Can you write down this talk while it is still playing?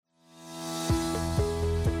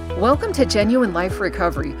Welcome to Genuine Life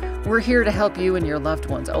Recovery. We're here to help you and your loved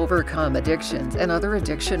ones overcome addictions and other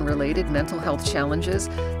addiction-related mental health challenges.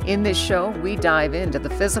 In this show, we dive into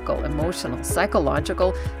the physical, emotional,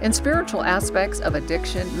 psychological, and spiritual aspects of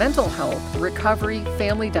addiction, mental health, recovery,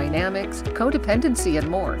 family dynamics, codependency, and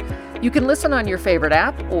more. You can listen on your favorite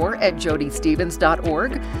app or at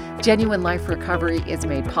jodystevens.org. Genuine Life Recovery is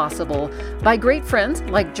made possible by great friends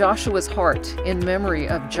like Joshua's Heart in memory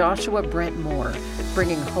of Joshua Brent Moore,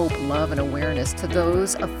 bringing hope, love, and awareness to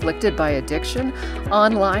those afflicted by addiction,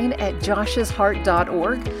 online at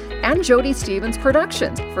joshsheart.org, and Jody Stevens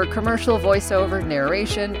Productions for commercial voiceover,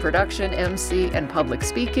 narration, production, MC, and public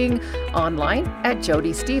speaking, online at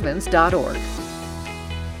jodystevens.org.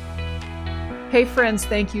 Hey friends,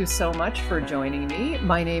 thank you so much for joining me.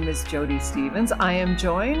 My name is Jody Stevens. I am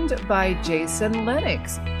joined by Jason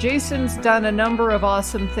Lennox. Jason's done a number of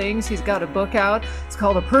awesome things. He's got a book out. It's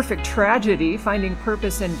called A Perfect Tragedy, Finding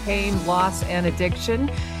Purpose in Pain, Loss, and Addiction.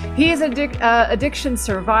 He is an addiction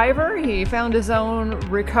survivor. He found his own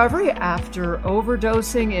recovery after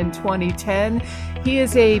overdosing in 2010. He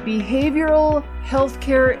is a behavioral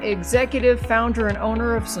healthcare executive, founder and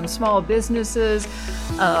owner of some small businesses,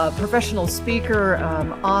 professional speaker,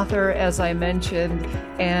 author, as I mentioned,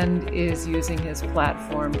 and is using his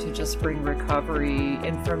platform to just bring recovery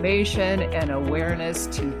information and awareness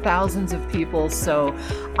to thousands of people. So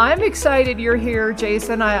I'm excited you're here,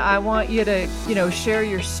 Jason. I want you to, share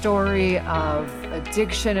your story of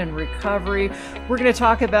addiction and recovery. We're going to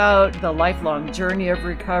talk about the lifelong journey of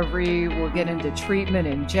recovery. We'll get into treatment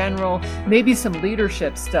in general, maybe some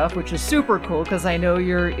leadership stuff, which is super cool because I know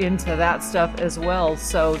you're into that stuff as well.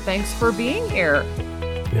 So thanks for being here.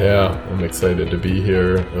 Yeah, I'm excited to be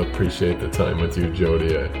here. I appreciate the time with you,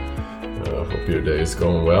 Jody. I hope your day is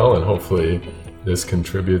going well, and hopefully this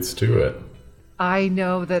contributes to it. I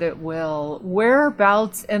know that it will.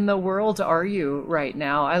 Whereabouts in the world are you right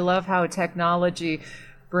now? I love how technology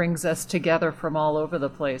brings us together from all over the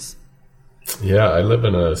place. Yeah, I live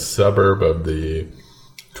in a suburb of the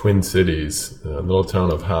Twin Cities, a little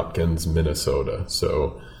town of Hopkins, Minnesota.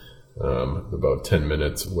 So about 10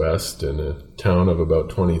 minutes west in a town of about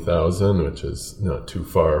 20,000, which is not too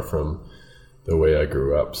far from the way I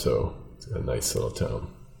grew up. So it's a nice little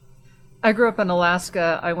town. I grew up in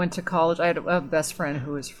Alaska. I went to college. I had a best friend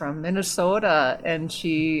who was from Minnesota, and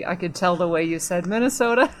I could tell the way you said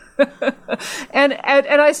Minnesota. and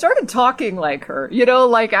I started talking like her,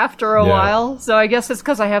 like after a while. So I guess it's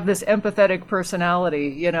because I have this empathetic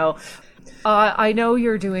personality, I know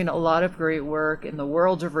you're doing a lot of great work in the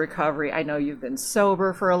world of recovery. I know you've been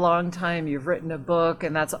sober for a long time. You've written a book,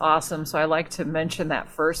 and that's awesome. So I like to mention that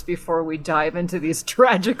first before we dive into these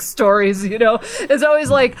tragic stories. It's always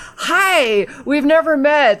like, hi, we've never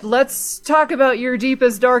met. Let's talk about your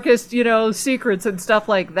deepest, darkest, secrets and stuff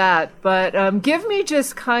like that. But give me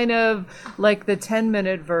just kind of like the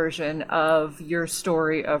 10-minute version of your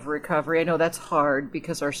story of recovery. I know that's hard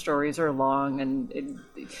because our stories are long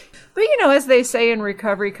but as they say in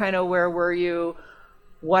recovery, kind of where were you,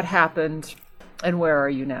 what happened, and where are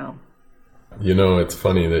you now? It's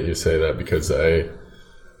funny that you say that because I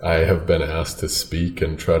have been asked to speak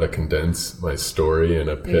and try to condense my story in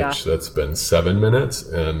a pitch that's been 7 minutes,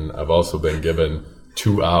 and I've also been given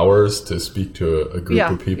 2 hours to speak to a group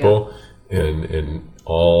of people, and in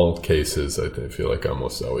all cases, I feel like I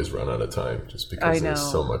almost always run out of time just because there's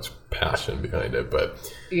so much passion behind it. But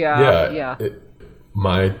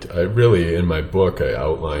I really, in my book, I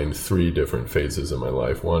outlined 3 different phases of my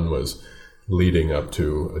life. One was leading up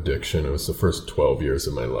to addiction. It was the first 12 years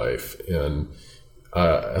of my life. And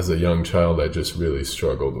as a young child, I just really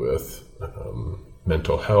struggled with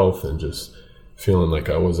mental health and just feeling like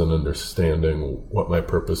I wasn't understanding what my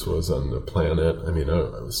purpose was on the planet. I mean, I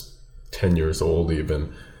was 10 years old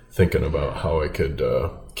even thinking about how I could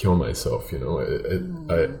kill myself,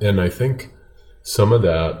 and I think some of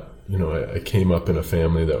that, I came up in a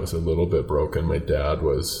family that was a little bit broken. My dad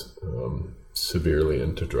was severely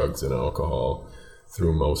into drugs and alcohol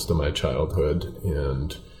through most of my childhood.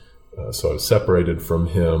 And so I was separated from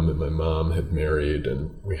him, and my mom had married,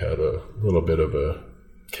 and we had a little bit of a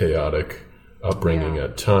chaotic upbringing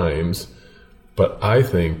at times. But I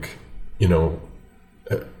think,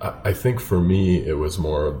 I think for me, it was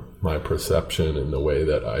more my perception and the way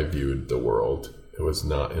that I viewed the world. It was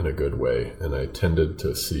not in a good way. And I tended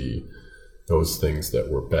to see those things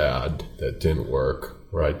that were bad, that didn't work,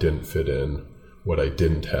 where I didn't fit in, what I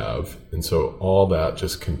didn't have. And so all that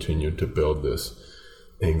just continued to build this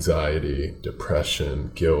anxiety,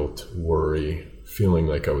 depression, guilt, worry, feeling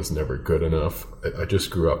like I was never good enough. I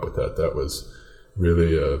just grew up with that. That was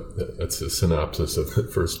really that's a synopsis of the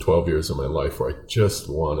first 12 years of my life, where I just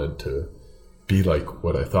wanted to be like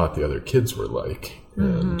what I thought the other kids were like.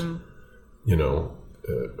 And,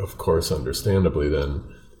 of course, understandably then,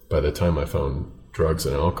 by the time I found drugs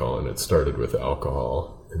and alcohol, and it started with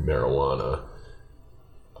alcohol and marijuana,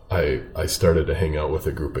 I started to hang out with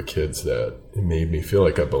a group of kids that made me feel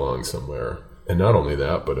like I belonged somewhere. And not only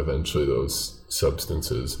that, but eventually those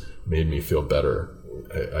substances made me feel better.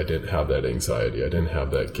 I didn't have that anxiety. I didn't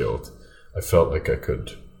have that guilt. I felt like I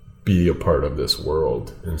could be a part of this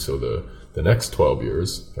world. And so the next 12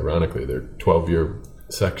 years, ironically, they're 12-year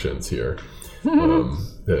sections here.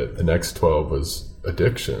 The next 12 was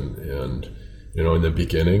addiction. And, in the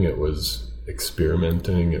beginning, it was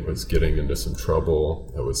experimenting. It was getting into some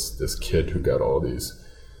trouble. I was this kid who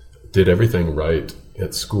did everything right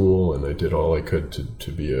at school, and I did all I could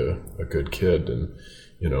to be a good kid. And,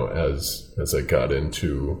 as I got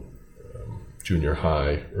into junior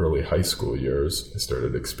high, early high school years, I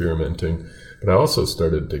started experimenting. But I also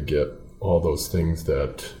started to get all those things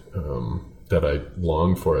that I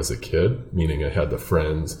longed for as a kid, meaning I had the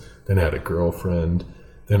friends, then I had a girlfriend,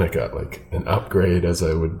 then I got like an upgrade, as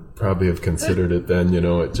I would probably have considered it then.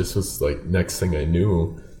 It just was like, next thing I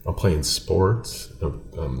knew, I'm playing sports.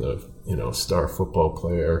 I'm the star football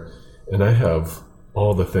player, and I have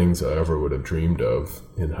all the things I ever would have dreamed of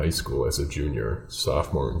in high school as a junior,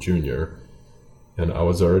 sophomore, and junior. And I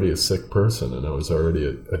was already a sick person, and I was already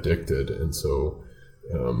addicted. And so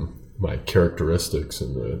my characteristics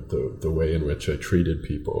and the way in which I treated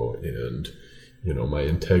people and, my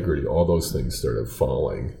integrity, all those things started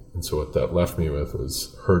falling. And so what that left me with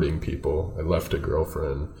was hurting people. I left a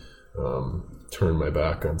girlfriend, turned my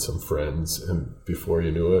back on some friends, and before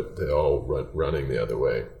you knew it, they all running the other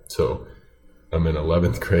way. So I'm in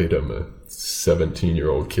 11th grade. I'm a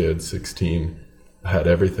 17-year-old kid, 16. I had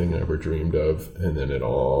everything I ever dreamed of, and then it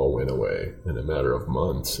all went away in a matter of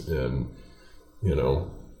months. And,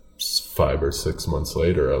 5 or 6 months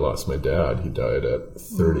later, I lost my dad. He died at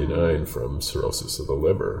 39 from cirrhosis of the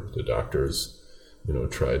liver. The doctors,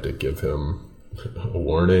 tried to give him a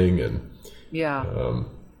warning, and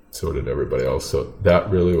so did everybody else. So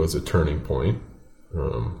that really was a turning point,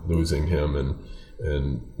 losing him.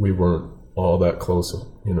 And we weren't all that close,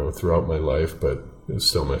 throughout my life, but he was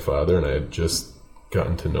still my father, and I had just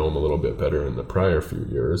gotten to know him a little bit better in the prior few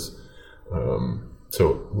years.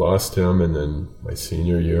 So lost him, and then my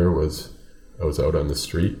senior year I was out on the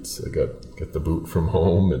streets. I got the boot from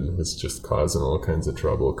home and was just causing all kinds of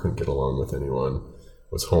trouble. Couldn't get along with anyone.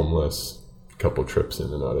 Was homeless. A couple trips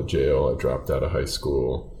in and out of jail. I dropped out of high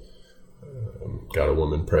school. Got a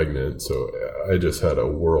woman pregnant. So I just had a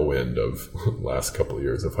whirlwind of last couple of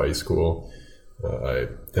years of high school. I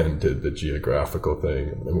then did the geographical thing,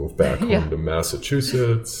 and I moved back home to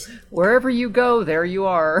Massachusetts. Wherever you go, there you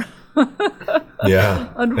are.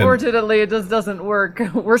 Yeah. Unfortunately, it just doesn't work.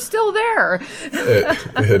 We're still there.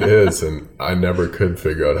 It is, and I never could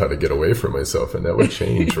figure out how to get away from myself, and that would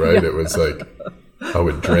change, right? It was like I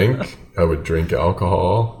would drink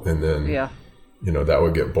alcohol, and then, that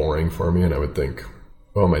would get boring for me, and I would think,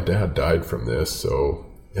 well, my dad died from this, so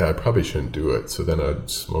yeah, I probably shouldn't do it. So then I'd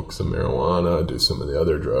smoke some marijuana, do some of the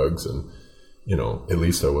other drugs, and, at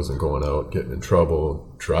least I wasn't going out, getting in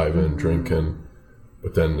trouble, driving, drinking.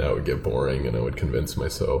 But then that would get boring, and I would convince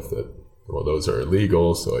myself that, well, those are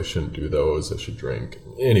illegal, so I shouldn't do those. I should drink.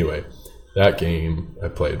 Anyway, that game I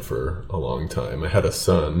played for a long time. I had a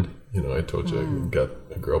son. I told you I got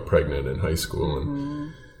a girl pregnant in high school,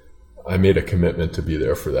 and I made a commitment to be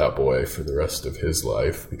there for that boy for the rest of his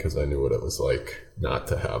life, because I knew what it was like not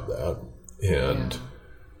to have that. And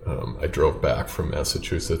I drove back from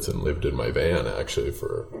Massachusetts and lived in my van, actually,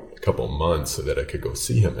 for a couple months so that I could go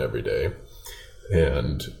see him every day.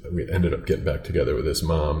 And we ended up getting back together with his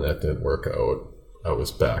mom. That didn't work out. I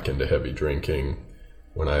was back into heavy drinking.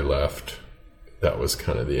 When I left, that was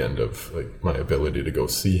kind of the end of my ability to go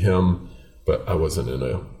see him, but I wasn't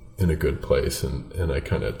in a good place, and I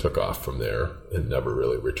kind of took off from there and never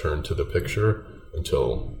really returned to the picture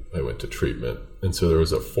until I went to treatment. And so there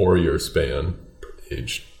was a 4-year span,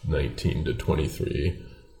 age 19 to 23,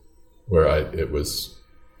 where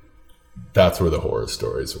that's where the horror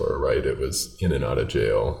stories were, right? It was in and out of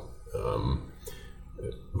jail,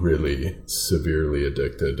 really severely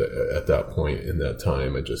addicted at that point in that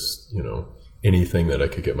time. I just, anything that I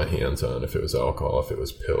could get my hands on, if it was alcohol, if it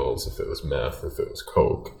was pills, if it was meth, if it was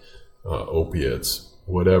coke, opiates,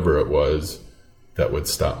 whatever it was that would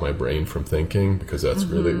stop my brain from thinking, because that's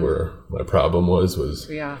really where my problem was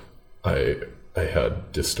I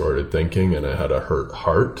had distorted thinking, and I had a hurt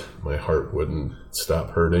heart. My heart wouldn't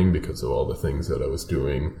stop hurting because of all the things that I was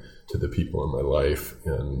doing to the people in my life.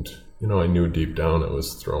 And, I knew deep down I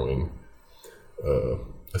was throwing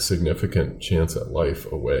a significant chance at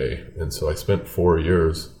life away. And so I spent 4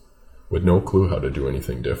 years with no clue how to do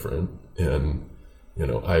anything different. And,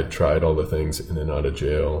 I had tried all the things in and out of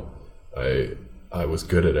jail. I was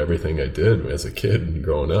good at everything I did as a kid and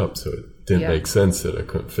growing up. So it didn't make sense that I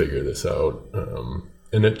couldn't figure this out.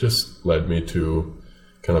 And it just led me to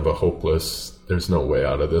kind of a hopeless, there's no way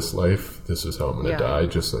out of this life. This is how I'm going to die,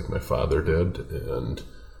 just like my father did. And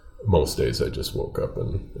most days I just woke up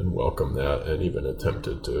and welcomed that, and even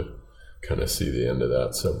attempted to kind of see the end of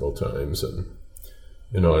that several times. And,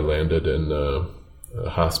 I landed in a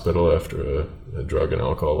hospital after a drug and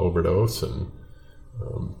alcohol overdose, and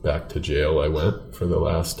back to jail I went for the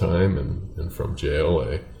last time. And from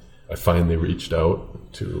jail, I finally reached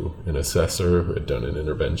out to an assessor who had done an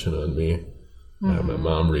intervention on me. I had my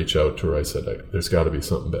mom reach out to her. I said, there's got to be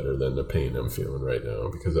something better than the pain I'm feeling right now,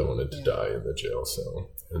 because I wanted to die in the jail cell.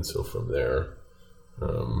 And so from there,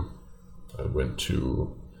 I went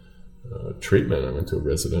to treatment. I went to a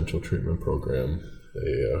residential treatment program.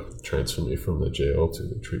 They transferred me from the jail to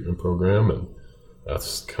the treatment program, and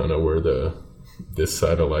that's kind of where this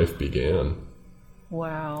side of life began.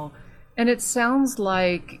 Wow. And it sounds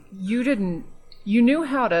like you knew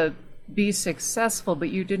how to be successful, but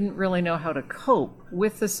you didn't really know how to cope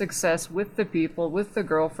with the success, with the people, with the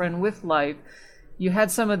girlfriend, with life. You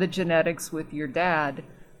had some of the genetics with your dad,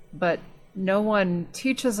 but no one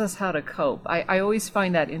teaches us how to cope. I always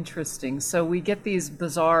find that interesting. So we get these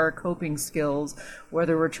bizarre coping skills,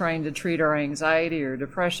 whether we're trying to treat our anxiety or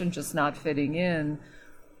depression just not fitting in.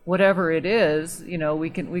 Whatever it is, we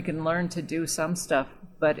can learn to do some stuff,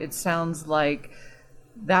 but it sounds like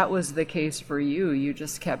that was the case for you. You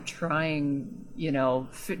just kept trying,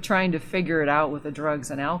 trying to figure it out with the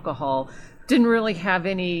drugs and alcohol. Didn't really have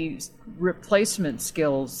any replacement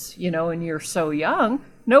skills, and you're so young.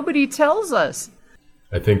 Nobody tells us.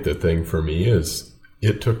 I think the thing for me is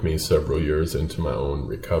it took me several years into my own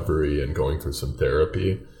recovery and going through some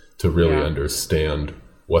therapy to really understand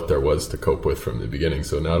what there was to cope with from the beginning.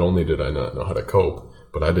 So not only did I not know how to cope,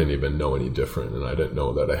 but I didn't even know any different. And I didn't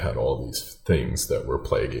know that I had all these things that were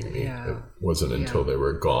plaguing me. It wasn't until they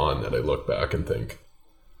were gone that I look back and think,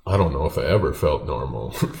 I don't know if I ever felt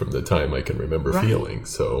normal from the time I can remember feeling.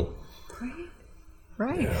 So,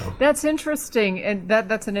 right. Yeah. That's interesting. And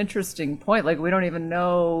that's an interesting point. Like, we don't even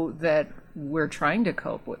know that we're trying to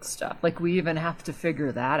cope with stuff. Like, we even have to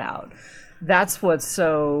figure that out. That's what's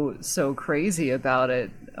so crazy about it.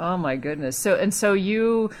 Oh my goodness. So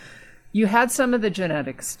you had some of the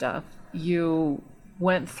genetic stuff. You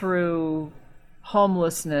went through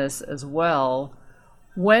homelessness as well.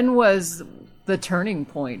 When was the turning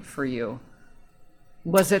point for you?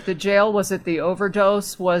 Was it the jail? Was it the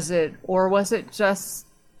overdose? Was it just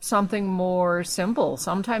something more simple?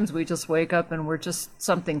 Sometimes we just wake up and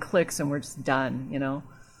something clicks and we're just done,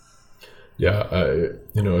 Yeah,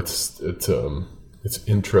 it's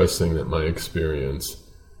interesting that my experience,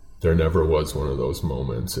 there never was one of those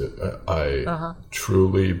moments. I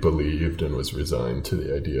truly believed and was resigned to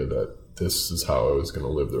the idea that this is how I was going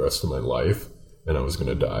to live the rest of my life, and I was going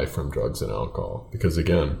to die from drugs and alcohol. Because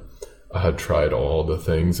again, I had tried all the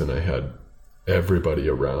things, and I had everybody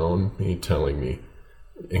around me telling me,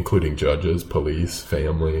 including judges, police,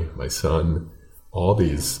 family, my son, all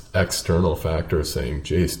these external factors saying,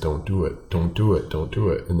 Jace, don't do it, don't do it, don't do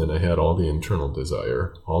it. And then I had all the internal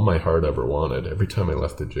desire, all my heart ever wanted, every time I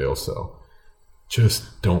left the jail cell.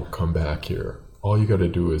 Just don't come back here. All you got to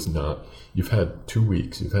do is not, you've had 2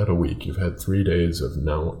 weeks, you've had a week, you've had 3 days of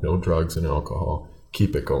no drugs and alcohol.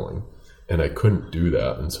 Keep it going. And I couldn't do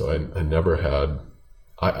that. And so I never had,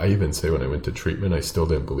 I even say when I went to treatment, I still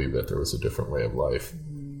didn't believe that there was a different way of life.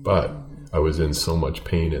 But I was in so much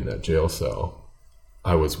pain in that jail cell.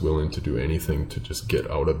 I was willing to do anything to just get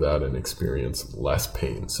out of that and experience less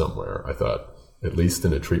pain somewhere. I thought, at least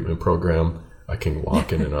in a treatment program, I can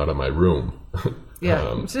walk in and out of my room.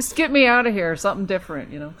 Just get me out of here, something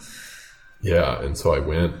different, Yeah, and so I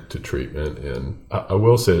went to treatment, and I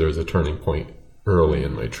will say there was a turning point early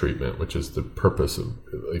in my treatment, which is the purpose of,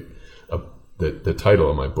 the title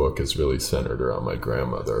of my book is really centered around my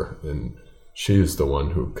grandmother, and she is the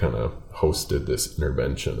one who kind of hosted this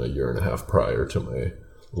intervention 1.5 years prior to my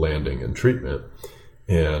landing in treatment.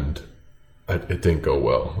 And it didn't go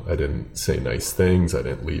well. I didn't say nice things. I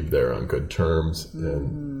didn't leave there on good terms.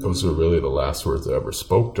 And those were really the last words I ever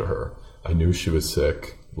spoke to her. I knew she was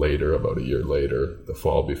sick later, about 1 year later, the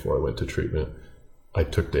fall before I went to treatment. I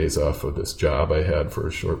took days off of this job I had for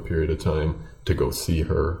a short period of time to go see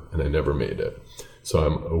her, and I never made it. So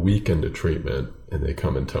I'm a week into treatment, and they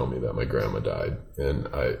come and tell me that my grandma died. And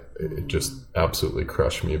it just absolutely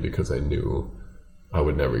crushed me, because I knew I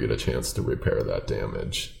would never get a chance to repair that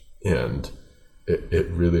damage. And it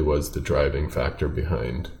really was the driving factor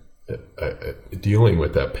behind it. Dealing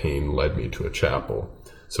with that pain led me to a chapel.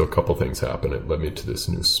 So a couple things happened. It led me to this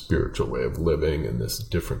new spiritual way of living, and this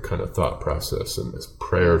different kind of thought process, and this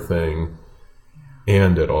prayer thing.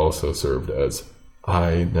 And it also served as,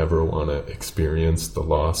 I never want to experience the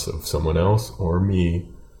loss of someone else or me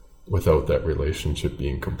without that relationship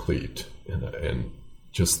being complete. And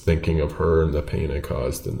just thinking of her and the pain I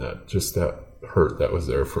caused, and that hurt that was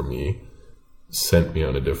there for me, sent me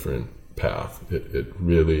on a different path. It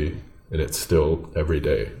really, and it's still every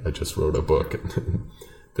day. I just wrote a book.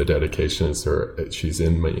 The dedication is her. She's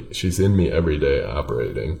in me every day,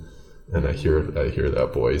 operating, and I hear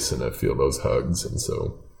that voice, and I feel those hugs. And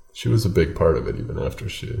so she was a big part of it, even after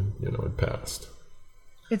she had passed.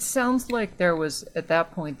 It sounds like there was, at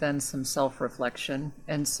that point then, some self-reflection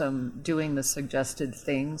and some doing the suggested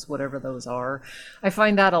things, whatever those are. I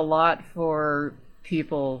find that a lot for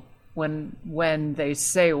people when they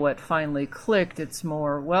say what finally clicked. It's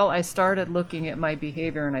more, well, I started looking at my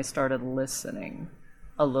behavior, and I started listening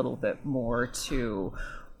a little bit more to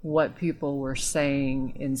what people were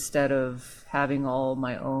saying instead of having all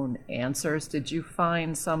my own answers. Did you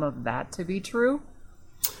find some of that to be true?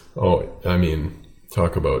 Oh, I mean,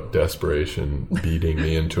 talk about desperation beating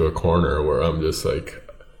me into a corner where I'm just like,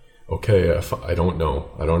 okay, I don't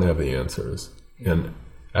know. I don't have the answers. And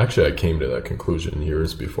actually, I came to that conclusion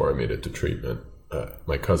years before I made it to treatment.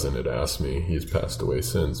 My cousin had asked me, he's passed away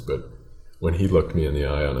since, but when he looked me in the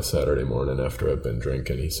eye on a Saturday morning after I'd been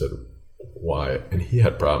drinking, he said, why? And he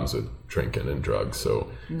had problems with drinking and drugs.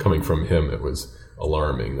 So coming from him, it was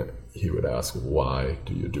alarming that he would ask, why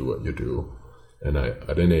do you do what you do? And I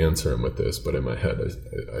didn't answer him with this, but in my head,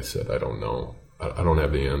 I said, I don't know. I don't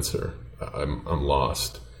have the answer. I'm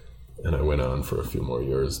lost. And I went on for a few more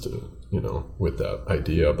years to, with that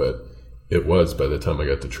idea. But it was, by the time I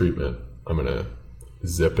got to treatment, I'm going to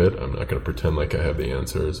zip it. I'm not going to pretend like I have the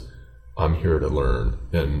answers. I'm here to learn.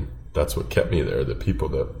 And that's what kept me there. The people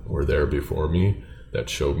that were there before me that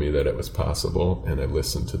showed me that it was possible. And I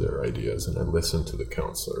listened to their ideas, and I listened to the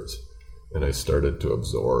counselors. And I started to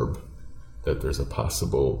absorb that there's a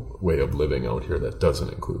possible way of living out here that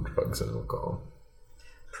doesn't include drugs and alcohol.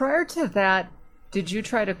 Prior to that, did you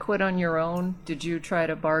try to quit on your own? Did you try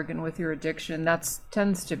to bargain with your addiction? That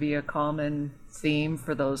tends to be a common theme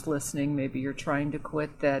for those listening. Maybe you're trying to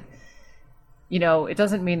quit, that, it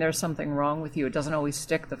doesn't mean there's something wrong with you. It doesn't always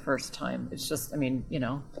stick the first time. It's just,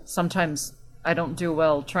 sometimes I don't do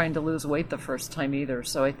well trying to lose weight the first time either.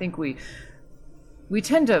 So I think we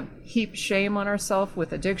tend to heap shame on ourselves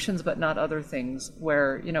with addictions, but not other things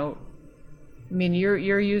where,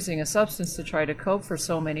 you're using a substance to try to cope for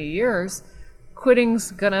so many years.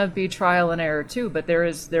 Quitting's gonna be trial and error too, but there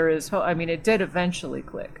is it did eventually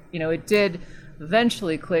click. It did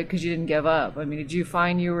eventually click because you didn't give up. Did you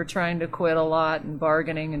find you were trying to quit a lot and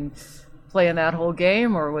bargaining and playing that whole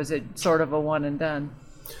game, or was it sort of a one and done?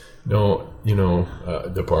 No,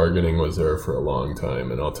 the bargaining was there for a long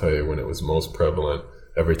time. And I'll tell you, when it was most prevalent,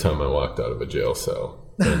 every time I walked out of a jail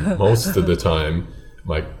cell. And most of the time,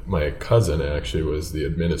 my cousin actually was the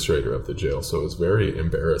administrator of the jail. So it was very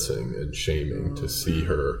embarrassing and shaming to see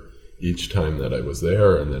her each time that I was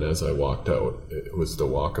there. And then as I walked out, it was the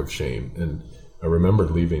walk of shame. And I remember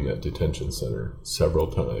leaving that detention center several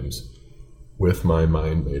times with my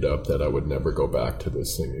mind made up that I would never go back to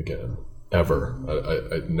this thing again. Ever.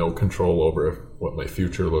 I had no control over what my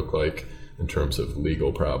future looked like in terms of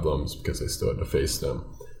legal problems, because I still had to face them.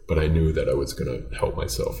 But I knew that I was going to help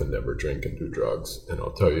myself and never drink and do drugs. And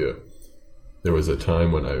I'll tell you, there was a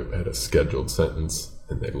time when I had a scheduled sentence,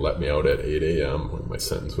 and they let me out at 8 a.m. when my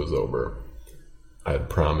sentence was over. I had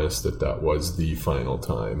promised that was the final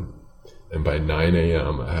time. And by 9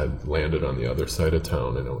 a.m., I had landed on the other side of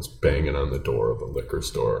town, and I was banging on the door of a liquor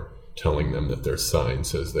store, telling them that their sign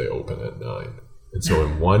says they open at 9. And so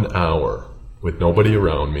in 1 hour, with nobody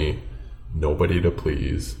around me, nobody to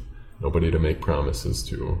please, nobody to make promises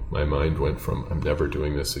to, my mind went from, I'm never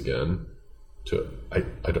doing this again, to,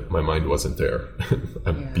 my mind wasn't there.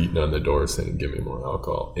 I'm beating on the door saying, give me more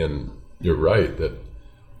alcohol. And you're right that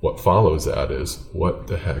what follows that is, what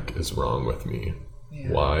the heck is wrong with me?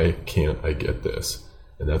 Yeah. Why can't I get this?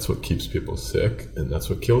 And that's what keeps people sick, and that's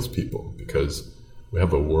what kills people, because we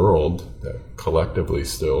have a world that collectively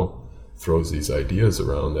still throws these ideas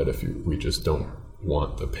around that if we just don't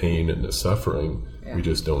want the pain and the suffering, we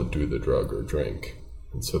just don't do the drug or drink.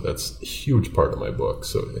 And so that's a huge part of my book.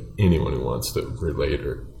 So anyone who wants to relate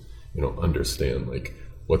or understand like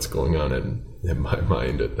what's going on in my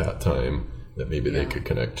mind at that time that maybe they could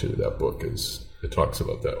connect to. That book it talks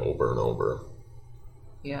about that over and over.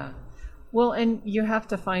 Yeah. Well, and you have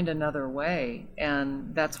to find another way,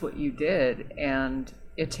 and that's what you did, and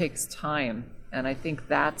it takes time. And I think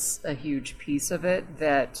that's a huge piece of it,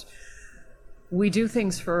 that we do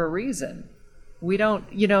things for a reason. We don't,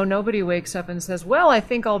 nobody wakes up and says, well, I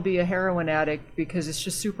think I'll be a heroin addict because it's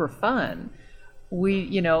just super fun.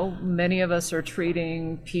 Many of us are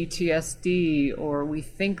treating PTSD, or we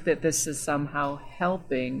think that this is somehow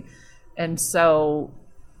helping. And so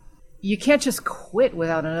you can't just quit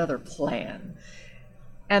without another plan.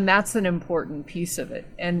 And that's an important piece of it.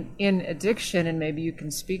 And in addiction, and maybe you can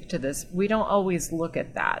speak to this, we don't always look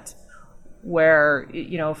at that. Where,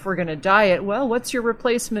 if we're going to diet, well, what's your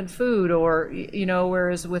replacement food? Or,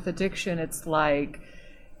 whereas with addiction, it's like,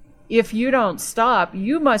 if you don't stop,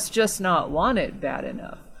 you must just not want it bad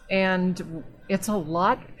enough. And it's a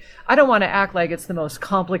lot. I don't want to act like it's the most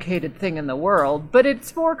complicated thing in the world, but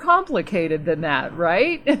it's more complicated than that,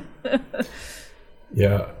 right?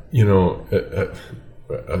 Yeah,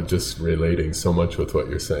 I'm just relating so much with what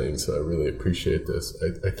you're saying, so I really appreciate this.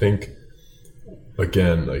 I think,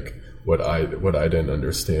 again, like what I didn't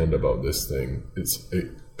understand about this thing is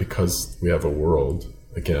because we have a world,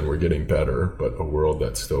 again, we're getting better, but a world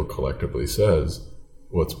that still collectively says,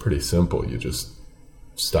 well, it's pretty simple. You just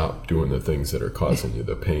stop doing the things that are causing you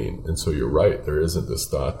the pain. And so you're right. There isn't this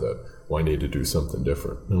thought that, well, I need to do something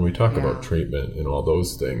different. And we talk about treatment and all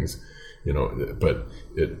those things, but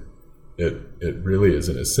it really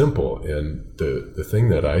isn't as simple. And the thing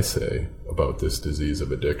that I say about this disease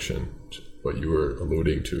of addiction, what you were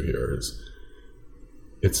alluding to here,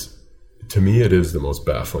 is to me, it is the most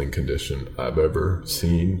baffling condition I've ever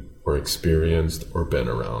seen or experienced or been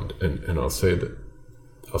around. And I'll say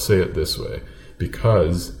it this way,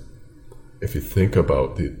 because if you think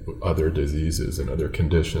about the other diseases and other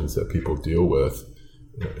conditions that people deal with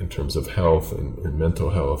in terms of health and mental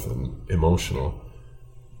health and emotional,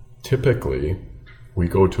 typically we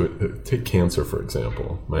go to it. Take cancer, for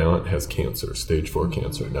example. My aunt has cancer, stage 4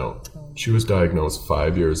 cancer. Now, she was diagnosed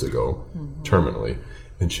 5 years ago, terminally,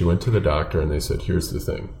 and she went to the doctor and they said, here's the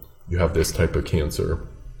thing, you have this type of cancer.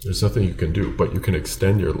 There's nothing you can do, but you can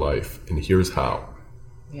extend your life, and here's how.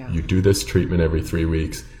 Yeah. You do this treatment every 3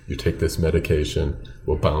 weeks, you take this medication,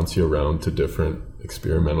 we'll bounce you around to different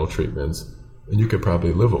experimental treatments, and you could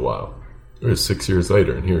probably live a while. It was 6 years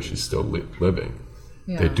later, and here she's still living.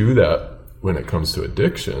 Yeah. They do that when it comes to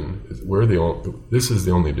addiction. This is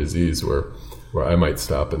the only disease where I might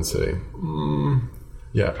stop and say,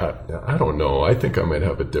 I don't know. I think I might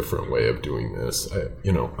have a different way of doing this.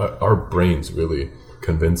 Our brains really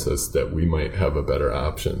convince us that we might have a better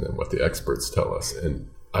option than what the experts tell us. And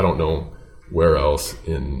I don't know where else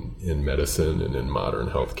in medicine and in modern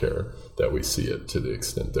healthcare that we see it to the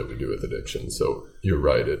extent that we do with addiction. So you're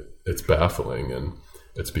right. It's baffling, and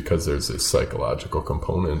it's because there's this psychological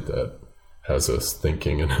component that has us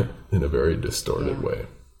thinking in a very distorted way.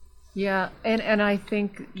 Yeah, and I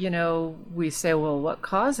think, we say, well, what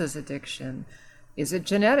causes addiction? Is it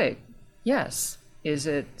genetic? Yes. Is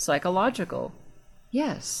it psychological?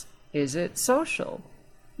 Yes. Is it social?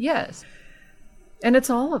 Yes. And it's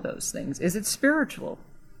all of those things. Is it spiritual?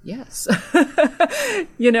 Yes.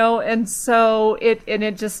 And so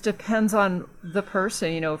it just depends on the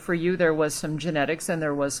person. For you, there was some genetics and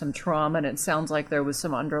there was some trauma, and it sounds like there was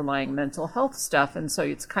some underlying mental health stuff. And so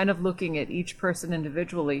it's kind of looking at each person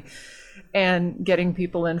individually and getting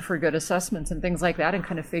people in for good assessments and things like that, and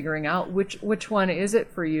kind of figuring out which one is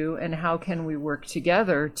it for you and how can we work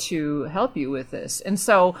together to help you with this. And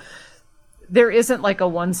so there isn't like a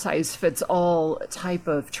one-size-fits-all type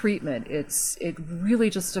of treatment. It really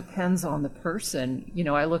just depends on the person.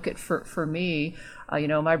 I look at, for me,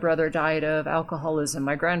 my brother died of alcoholism.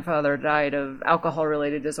 My grandfather died of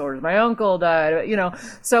alcohol-related disorders. My uncle died,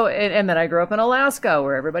 So, and then I grew up in Alaska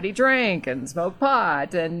where everybody drank and smoked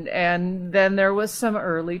pot. And then there was some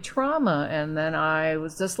early trauma. And then I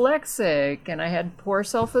was dyslexic and I had poor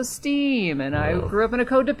self-esteem. And I grew up in a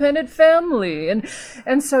codependent family.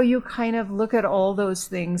 And so you kind of look at all those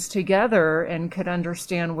things together and could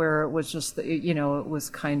understand where it was just, it was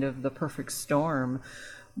kind of the perfect storm.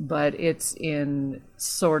 But it's in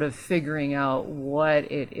sort of figuring out what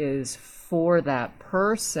it is for that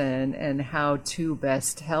person and how to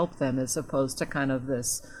best help them, as opposed to kind of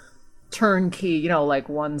this turnkey, like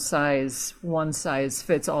one size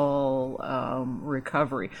fits all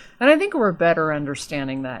recovery. And I think we're better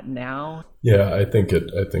understanding that now. Yeah, I think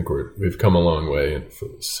we've come a long way, and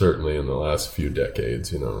certainly in the last few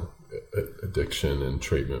decades. addiction and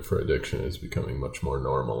treatment for addiction is becoming much more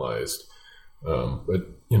normalized. But,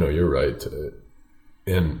 you're right.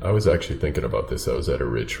 And I was actually thinking about this. I was at a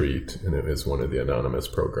retreat, and it was one of the anonymous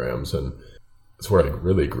programs, and it's where I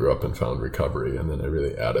really grew up and found recovery. And then I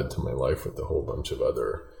really added to my life with a whole bunch of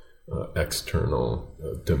other external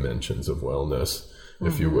dimensions of wellness,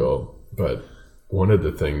 if you will. But one of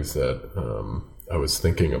the things that I was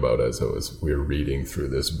thinking about as we were reading through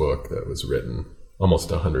this book that was written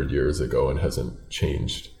almost 100 years ago and hasn't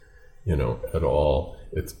changed, at all,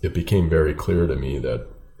 it became very clear to me that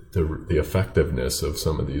the effectiveness of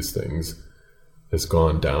some of these things has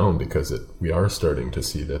gone down because we are starting to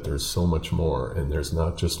see that there's so much more, and there's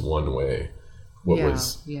not just one way. What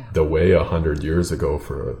was the way 100 years ago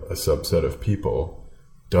for a subset of people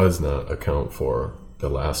does not account for the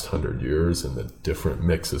last 100 years and the different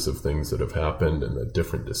mixes of things that have happened and the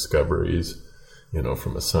different discoveries,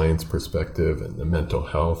 from a science perspective, and the mental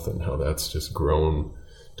health and how that's just grown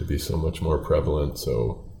to be so much more prevalent.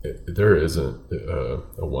 So there isn't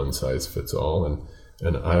a one size fits all.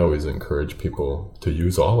 And I always encourage people to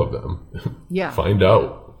use all of them. Yeah. Find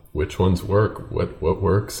out which ones work, what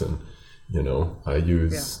works. And, I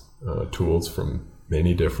use tools from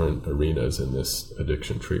many different arenas in this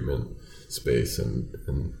addiction treatment space.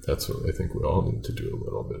 And that's what I think we all need to do a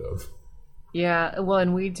little bit of. Yeah, well,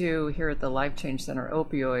 and we do here at the Life Change Center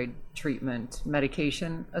opioid treatment,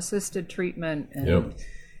 medication-assisted treatment, and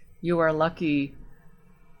you are lucky,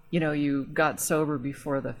 you got sober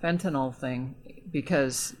before the fentanyl thing,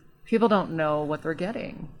 because people don't know what they're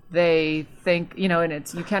getting. They think,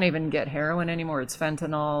 and you can't even get heroin anymore, it's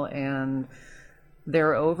fentanyl, and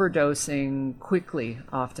they're overdosing quickly,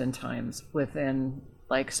 oftentimes, within,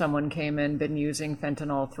 like, someone came in, been using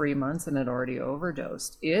fentanyl 3 months and had already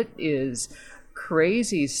overdosed. It is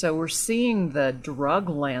crazy. So we're seeing the drug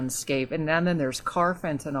landscape, and then there's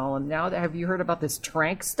carfentanil, and now have you heard about this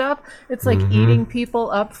trank stuff? It's like eating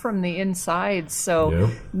people up from the inside.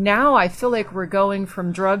 So now I feel like we're going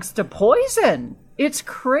from drugs to poison. It's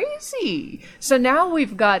crazy. So now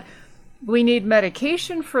we need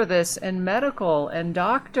medication for this, and medical and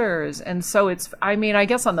doctors. And so I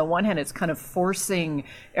guess on the one hand, it's kind of forcing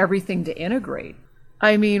everything to integrate.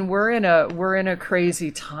 We're in a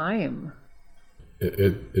crazy time.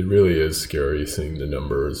 It really is scary seeing the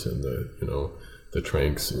numbers and the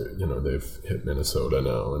tranks, they've hit Minnesota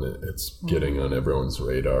now, and it's getting on everyone's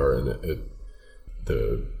radar, and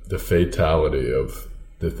the fatality of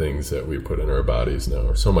the things that we put in our bodies now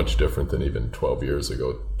are so much different than even 12 years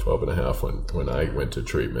ago, 12 and a half when I went to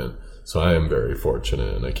treatment. So I am very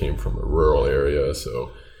fortunate, and I came from a rural area.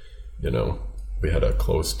 So, we had a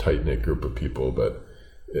close, tight-knit group of people, but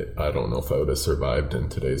I don't know if I would have survived in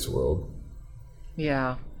today's world.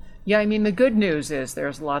 Yeah. Yeah, the good news is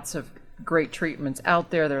there's lots of great treatments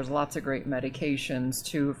out there. There's lots of great medications,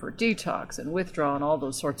 too, for detox and withdrawal and all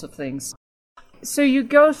those sorts of things. So you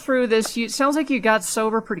go through this, it sounds like you got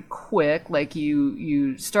sober pretty quick, like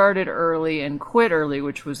you started early and quit early,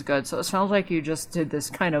 which was good. So it sounds like you just did this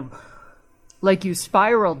kind of, like you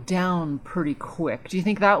spiraled down pretty quick. Do you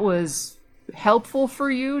think that was helpful for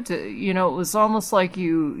you? It was almost like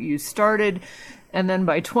you started, and then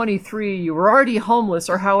by 23 you were already homeless,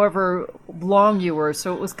 or however long you were.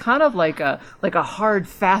 So it was kind of like a hard,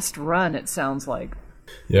 fast run, it sounds like.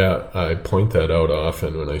 Yeah, I point that out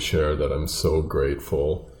often when I share that I'm so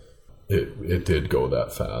grateful it did go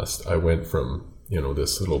that fast. I went from,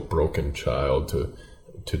 this little broken child to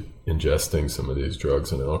ingesting some of these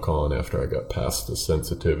drugs and alcohol, and after I got past the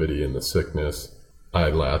sensitivity and the sickness, I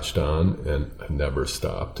latched on and I never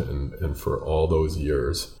stopped. And for all those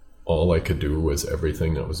years, all I could do was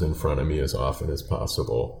everything that was in front of me as often as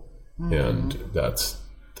possible. And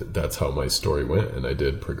that's how my story went. And I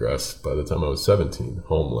did progress. By the time I was 17,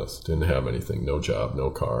 homeless, didn't have anything, no job, no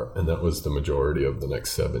car. And that was the majority of the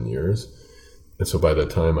next 7 years. And so by the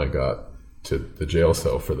time I got to the jail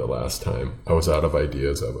cell for the last time, I was out of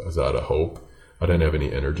ideas. I was out of hope. I didn't have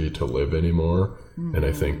any energy to live anymore. And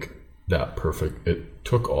I think it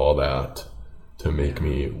took all that to make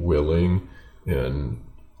me willing and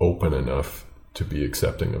open enough to be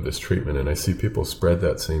accepting of this treatment. And I see people spread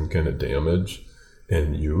that same kind of damage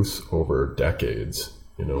and use over decades,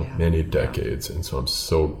 many decades. And so I'm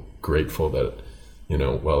so grateful that,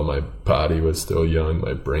 while my body was still young,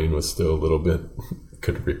 my brain was still a little bit,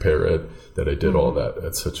 could repair it, that I did all that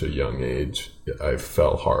at such a young age. I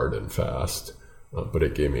fell hard and fast, but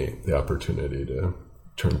it gave me the opportunity to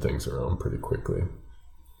turn things around pretty quickly.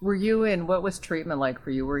 What was treatment like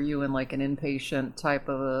for you? Were you in like an inpatient type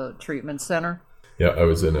of a treatment center? Yeah, I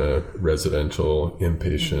was in a residential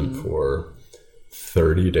inpatient for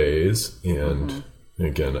 30 days, and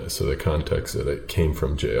again, so the context that it came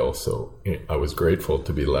from jail. So I was grateful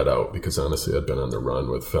to be let out because honestly, I'd been on the run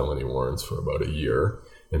with felony warrants for about a year.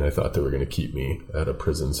 And I thought they were going to keep me at a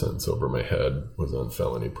prison sentence over my head, was on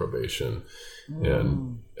felony probation,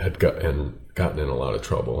 and had gotten in a lot of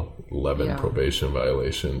trouble, 11 probation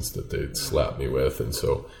violations that they'd slapped me with. And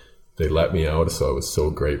so they let me out. So I was so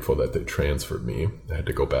grateful that they transferred me. I had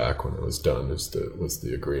to go back when it was done, was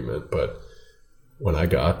the agreement. But when I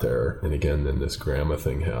got there, and again, then this grandma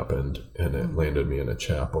thing happened, and it landed me in a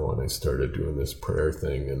chapel, and I started doing this prayer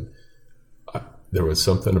thing. And there was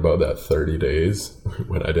something about that 30 days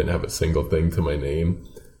when I didn't have a single thing to my name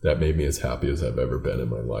that made me as happy as I've ever been in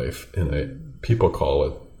my life. And people call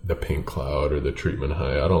it the pink cloud or the treatment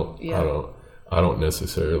high. I don't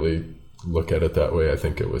necessarily look at it that way. I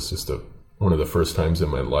think it was just one of the first times in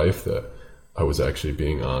my life that I was actually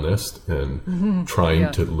being honest and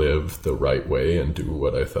trying to live the right way and do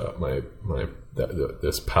what I thought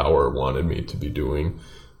this power wanted me to be doing.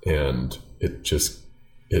 And it just,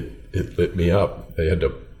 it lit me up. They had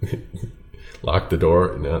to lock the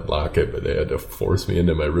door, not lock it, but they had to force me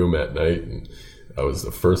into my room at night. And I was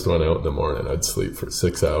the first one out in the morning. I'd sleep for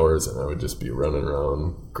 6 hours and I would just be running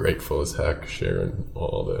around grateful as heck, sharing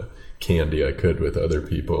all the candy I could with other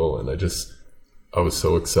people. And I was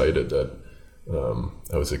so excited that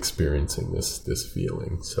I was experiencing this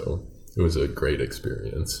feeling. So it was a great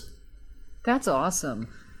experience. That's awesome.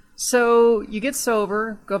 So you get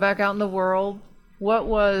sober, go back out in the world. What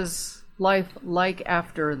was life like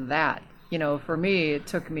after that? You know, for me, it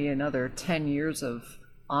took me another 10 years of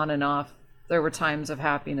on and off. There were times of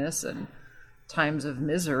happiness and times of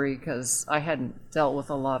misery because I hadn't dealt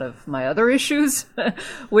with a lot of my other issues,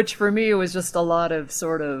 which for me was just a lot of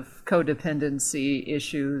sort of codependency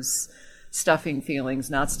issues, stuffing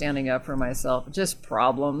feelings, not standing up for myself, just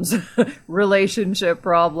problems, relationship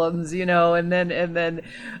problems, you know, and then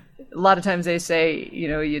a lot of times they say, you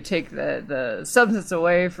know, you take the substance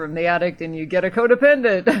away from the addict and you get a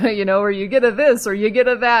codependent, you know, or you get a this or you get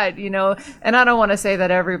a that, you know. And I don't want to say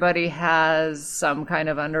that everybody has some kind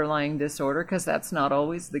of underlying disorder because that's not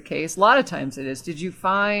always the case. A lot of times it is. Did you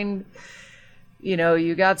find, you know,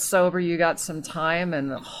 you got sober, you got some time and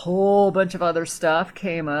a whole bunch of other stuff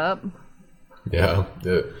came up? Yeah.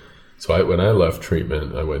 So when I left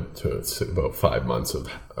treatment, I went to about 5 months of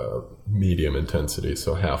medium intensity,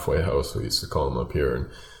 so halfway house, we used to call them up here, and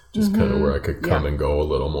just kind of where I could come and go a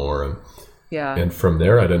little more. And from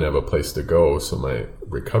there, I didn't have a place to go. So my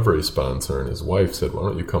recovery sponsor and his wife said, why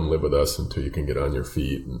don't you come live with us until you can get on your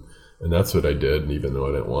feet? And that's what I did. And even though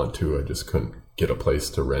I didn't want to, I just couldn't get a place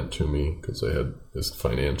to rent to me because I had this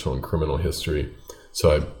financial and criminal history.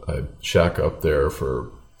 So I shack up there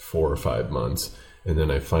for 4 or 5 months. And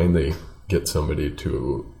then I finally get somebody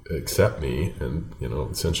to accept me and, you know,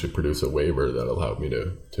 essentially produce a waiver that allowed me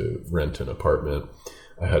to rent an apartment.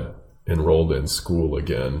 I had enrolled in school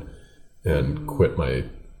again and quit my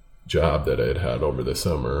job that I had had over the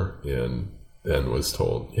summer, and then was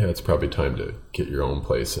told, yeah, it's probably time to get your own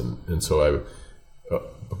place. And so I,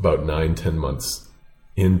 about 9-10 months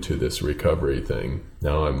into this recovery thing,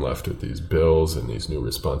 now I'm left with these bills and these new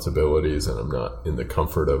responsibilities, and I'm not in the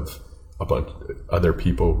comfort of a bunch of other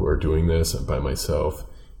people who are doing this and by myself.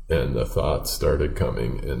 And the thoughts started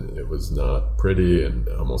coming, and it was not pretty. And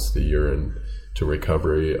almost a year into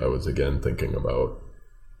recovery, I was again thinking about,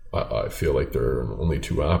 I feel like there are only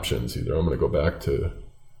two options. Either I'm going to go back to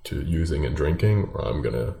using and drinking, or I'm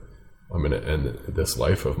going to end this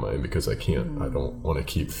life of mine because I don't want to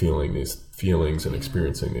keep feeling these feelings and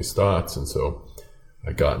experiencing these thoughts. And so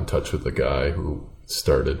I got in touch with a guy who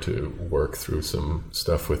started to work through some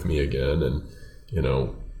stuff with me again. And, you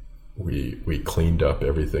know, we cleaned up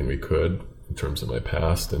everything we could in terms of my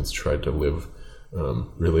past and tried to live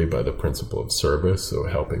really by the principle of service, so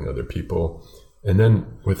helping other people. And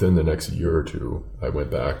then within the next year or two, I went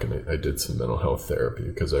back and I did some mental health therapy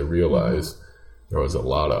because I realized there was a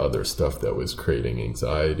lot of other stuff that was creating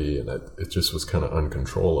anxiety, and it just was kind of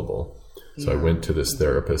uncontrollable. So I went to this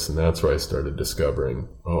therapist, and that's where I started discovering,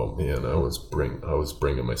 oh man, I was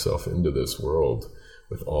bringing myself into this world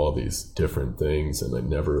with all these different things, and I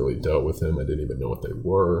never really dealt with them. I didn't even know what they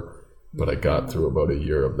were, but I got through about a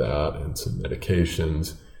year of that and some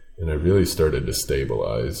medications, and I really started to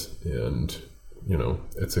stabilize. And, you know,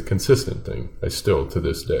 it's a consistent thing. I still, to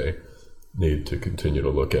this day, need to continue to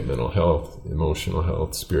look at mental health, emotional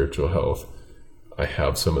health, spiritual health. I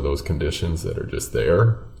have some of those conditions that are just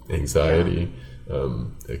there. Anxiety,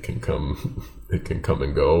 it can come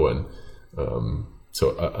and go, and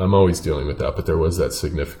so I'm always dealing with that. But there was that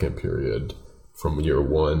significant period from year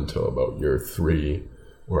 1 till about year 3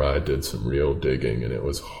 where I did some real digging, and it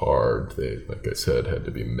was hard. They, like I said, had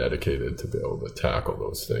to be medicated to be able to tackle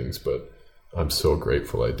those things. But I'm so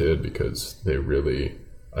grateful I did, because they really,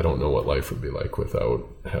 I don't know what life would be like without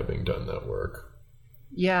having done that work.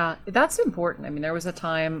 Yeah, that's important. I mean, there was a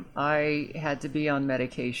time I had to be on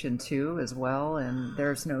medication too, as well, and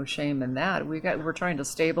there's no shame in that. We're trying to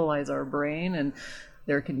stabilize our brain, and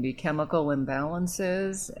there can be chemical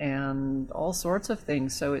imbalances and all sorts of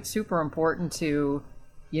things. So it's super important to,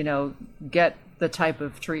 get the type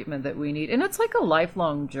of treatment that we need. And it's like a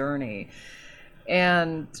lifelong journey.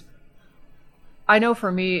 And I know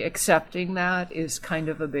for me, accepting that is kind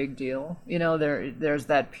of a big deal. There's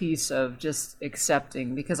that piece of just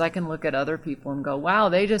accepting, because I can look at other people and go, wow,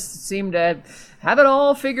 they just seem to have it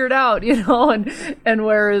all figured out, and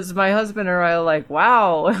whereas my husband or I are like,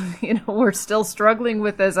 wow, we're still struggling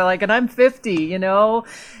with this. And I'm 50,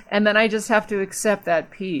 and then I just have to accept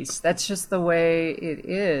that piece. That's just the way it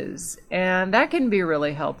is. And that can be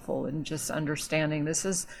really helpful in just understanding this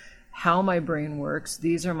is how my brain works.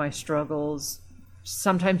 These are my struggles.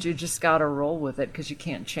 Sometimes you just got to roll with it because you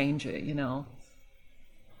can't change it,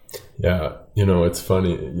 Yeah. It's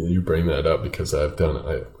funny you bring that up, because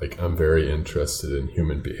I'm very interested in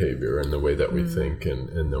human behavior and the way that we think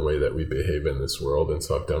and the way that we behave in this world. And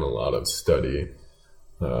so I've done a lot of study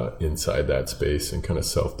inside that space and kind of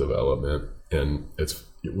self-development. And it's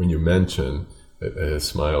when you mention, I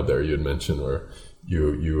smiled there, you had mentioned where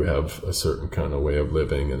you have a certain kind of way of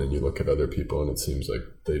living, and then you look at other people and it seems like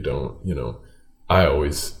they don't,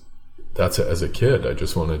 as a kid, I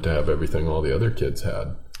just wanted to have everything all the other kids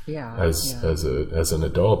had. Yeah. As an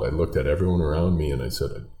adult, I looked at everyone around me and I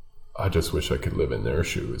said, I just wish I could live in their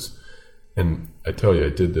shoes. And I tell you, I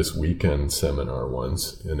did this weekend seminar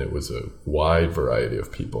once, and it was a wide variety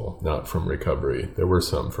of people, not from recovery. There were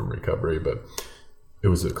some from recovery, but it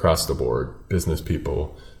was across the board: business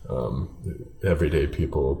people, everyday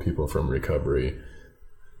people from recovery.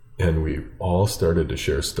 And we all started to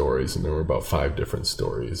share stories, and there were about 5 different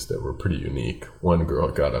stories that were pretty unique. One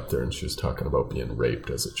girl got up there and she was talking about being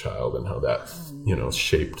raped as a child and how that,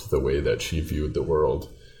 shaped the way that she viewed the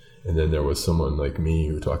world. And then there was someone like me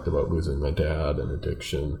who talked about losing my dad and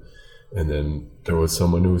addiction. And then there was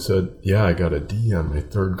someone who said, yeah, I got a D on my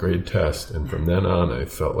 3rd grade test. And from then on, I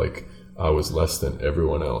felt like I was less than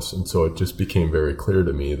everyone else. And so it just became very clear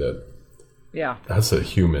to me that that's a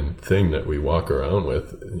human thing that we walk around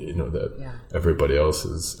with, that everybody else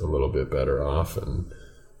is a little bit better off. And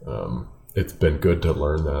it's been good to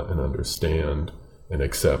learn that and understand and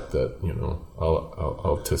accept that,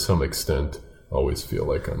 I'll to some extent always feel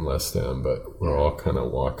like I'm less than, but we're all kind of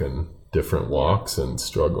walking different walks and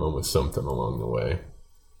struggling with something along the way.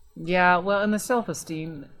 Yeah, well, and the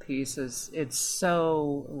self-esteem piece it's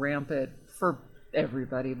so rampant for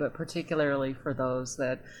everybody, but particularly for those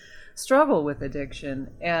that struggle with addiction.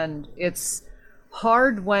 And it's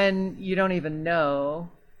hard when you don't even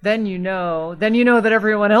know, then you know that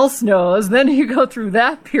everyone else knows, then you go through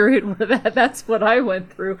that period where that's what I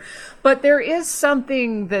went through. But there is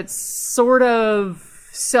something that's sort of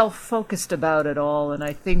self-focused about it all, and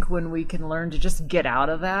I think when we can learn to just get out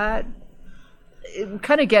of that,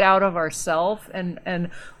 kind of get out of ourself and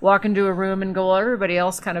walk into a room and go, well, everybody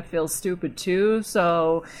else kind of feels stupid too.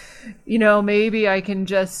 So, maybe I can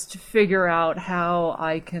just figure out how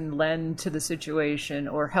I can lend to the situation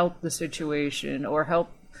or help the situation or help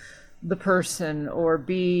the person or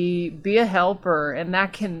be a helper. And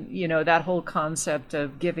that can, that whole concept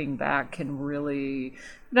of giving back can really,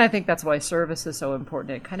 and I think that's why service is so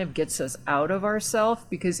important. It kind of gets us out of ourself,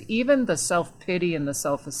 because even the self-pity and the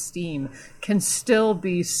self-esteem can still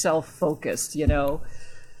be self-focused, Yeah,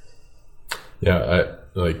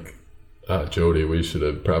 Jody, we should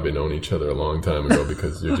have probably known each other a long time ago,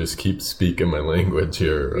 because you just keep speaking my language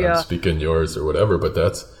here, or I'm speaking yours or whatever. But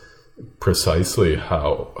that's precisely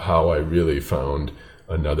how I really found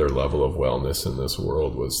another level of wellness in this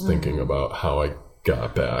world, was thinking about how I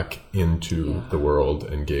got back into the world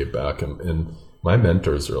and gave back. And my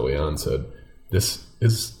mentors early on said, this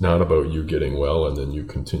is not about you getting well and then you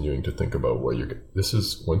continuing to think about this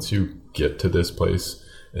is, once you get to this place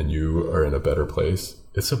and you are in a better place,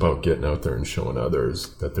 it's about getting out there and showing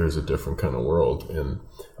others that there's a different kind of world. And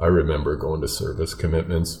I remember going to service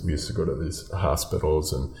commitments. We used to go to these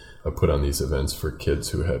hospitals, and I put on these events for kids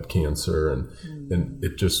who had cancer, and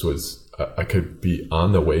it just was, I could be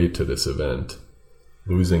on the way to this event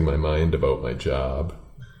losing my mind about my job,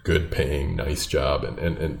 good paying, nice job,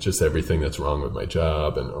 and just everything that's wrong with my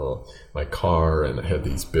job, and my car, and I had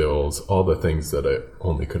these bills, all the things that I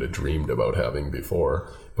only could have dreamed about having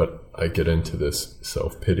before. But I get into this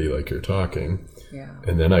self-pity like you're talking, Yeah.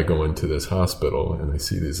 And then I go into this hospital and I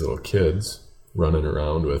see these little kids running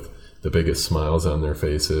around with the biggest smiles on their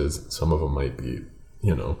faces. Some of them might be,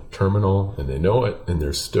 terminal, and they know it, and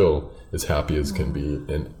they're still as happy as can be.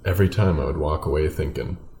 And every time I would walk away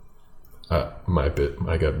thinking, I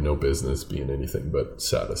got no business being anything but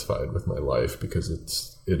satisfied with my life, because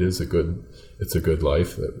it's a good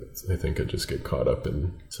life. That I think I just get caught up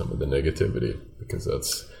in some of the negativity, because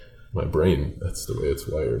that's my brain. That's the way it's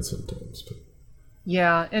wired sometimes. But.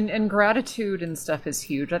 Yeah, and gratitude and stuff is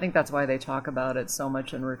huge. I think that's why they talk about it so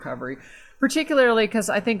much in recovery, particularly because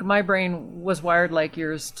I think my brain was wired like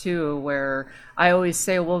yours too, where I always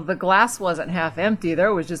say, well, the glass wasn't half empty.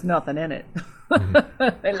 There was just nothing in it.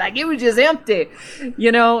 Mm-hmm. Like, it was just empty,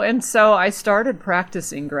 and so I started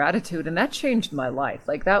practicing gratitude, and that changed my life.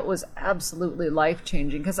 Like, that was absolutely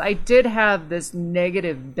life-changing, because I did have this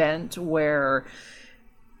negative bent where,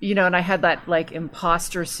 and I had that like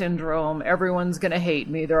imposter syndrome. Everyone's going to hate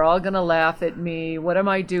me. They're all going to laugh at me. What am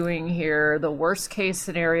I doing here? The worst case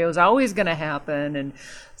scenario is always going to happen. And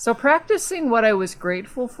so practicing what I was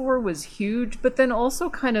grateful for was huge, but then also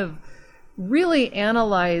kind of really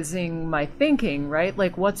analyzing my thinking, right?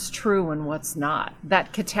 Like, what's true and what's not.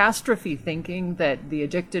 That catastrophe thinking that the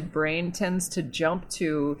addicted brain tends to jump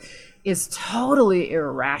to is totally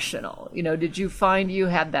irrational. Did you find you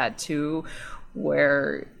had that too?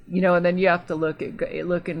 Where, and then you have to look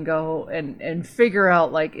and go and figure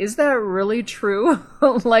out, like, is that really true?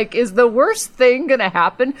 Like, is the worst thing going to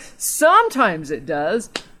happen? Sometimes it does,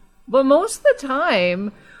 but most of the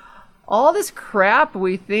time, all this crap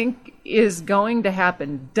we think is going to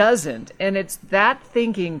happen doesn't. And it's that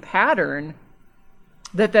thinking pattern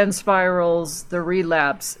that then spirals the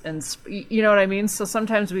relapse, and you know what I mean? So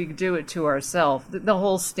sometimes we do it to ourselves, the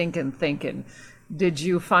whole stinking thinking. Did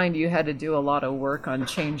you find you had to do a lot of work on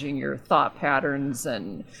changing your thought patterns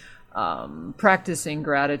and practicing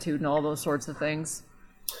gratitude and all those sorts of things?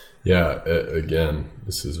 Yeah, again,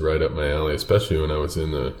 this is right up my alley, especially when I was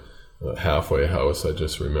in the halfway house. I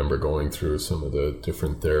just remember going through some of the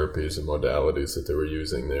different therapies and modalities that they were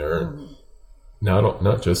using there. Mm-hmm.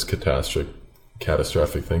 Not just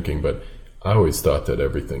catastrophic thinking, but I always thought that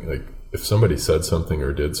everything, like, if somebody said something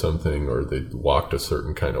or did something or they walked a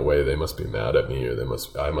certain kind of way, they must be mad at me, or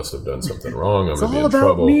I must have done something wrong. I'm going to be in trouble. It's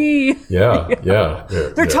all about me. Yeah.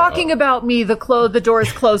 They're talking about me. The door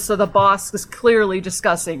is closed, so the boss is clearly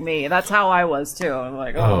discussing me. That's how I was too. I'm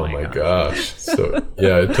like, oh my gosh. So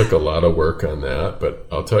yeah, it took a lot of work on that. But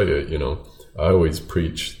I'll tell you, I always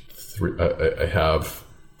preach. I have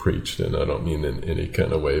preached, and I don't mean in any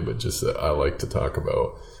kind of way, but just that I like to talk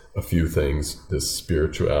about a few things: this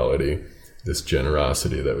spirituality, this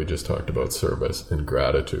generosity that we just talked about, service, and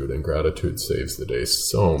gratitude. And gratitude saves the day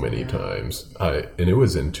so many times. And it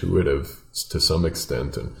was intuitive to some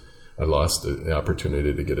extent, and I lost the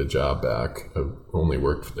opportunity to get a job back. I only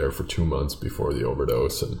worked there for 2 months before the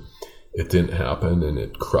overdose, and it didn't happen, and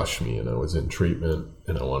it crushed me. And I was in treatment,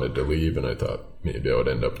 and I wanted to leave, and I thought maybe I would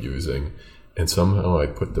end up using. And somehow I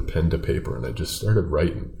put the pen to paper, and I just started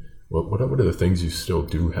writing. What are the things you still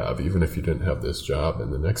do have, even if you didn't have this job?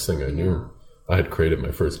 And the next thing I knew, I had created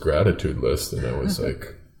my first gratitude list, and I was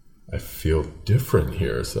like, I feel different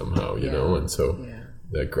here somehow, you know? And so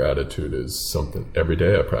that gratitude is something every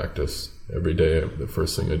day I practice. Every day, the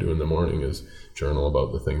first thing I do in the morning is journal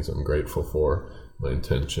about the things I'm grateful for, my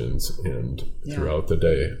intentions, and throughout the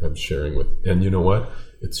day, I'm sharing with, and you know what?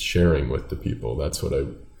 It's sharing with the people. That's what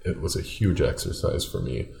it was a huge exercise for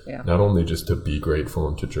me, not only just to be grateful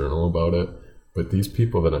and to journal about it, but these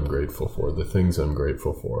people that I'm grateful for, the things I'm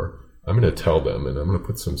grateful for, I'm going to tell them, and I'm going to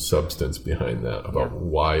put some substance behind that about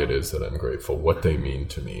why it is that I'm grateful, what they mean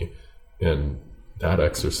to me. And that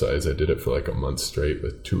exercise, I did it for like a month straight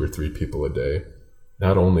with 2 or 3 people a day.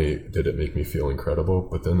 Not only did it make me feel incredible,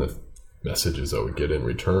 but then the messages I would get in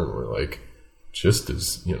return were like just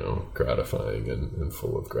as, gratifying and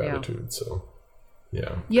full of gratitude. So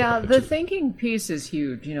the thinking piece is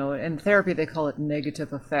huge. In therapy they call it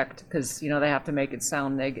negative affect, because they have to make it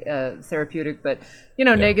sound therapeutic, but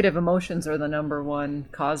negative emotions are the number one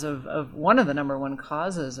cause of one of the number one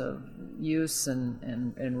causes of use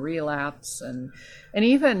and relapse, and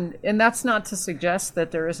that's not to suggest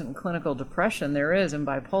that there isn't clinical depression. There is, and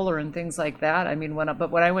bipolar and things like that. I mean, when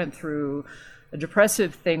I went through a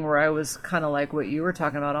depressive thing where I was kind of like what you were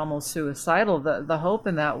talking about, almost suicidal, the hope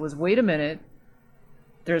in that was, wait a minute,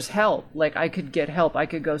 there's help. Like, I could get help. I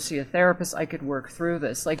could go see a therapist. I could work through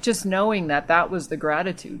this. Like, just knowing that was the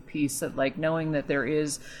gratitude piece, that like knowing that there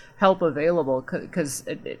is help available, because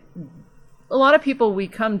a lot of people, we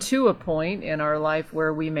come to a point in our life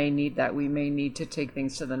where we may need that. We may need to take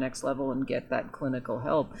things to the next level and get that clinical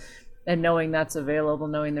help. And knowing that's available,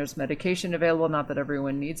 knowing there's medication available, not that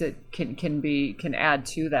everyone needs it, can add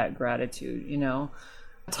to that gratitude, you know.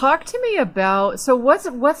 Talk to me about, so what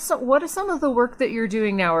is some of the work that you're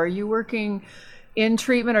doing now? Are you working in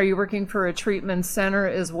treatment? Are you working for a treatment center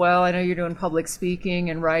as well? I know you're doing public speaking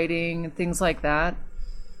and writing and things like that.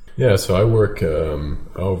 Yeah, so I work,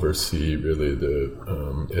 I oversee really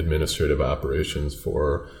the administrative operations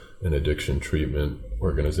for an addiction treatment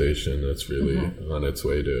organization that's really on its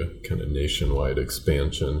way to kind of nationwide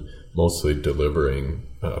expansion, mostly delivering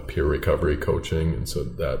peer recovery coaching. And so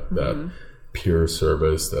that peer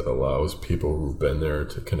service that allows people who've been there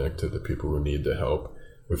to connect to the people who need the help.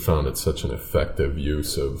 We found it's such an effective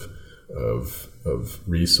use of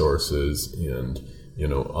resources, and you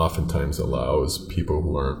know, oftentimes allows people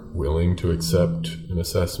who aren't willing to accept an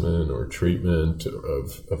assessment or treatment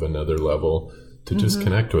of another level to just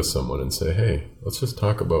connect with someone and say, hey, let's just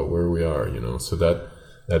talk about where we are, you know. So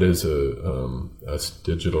that is a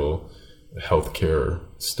digital healthcare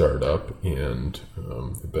startup, and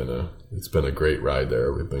it's been a great ride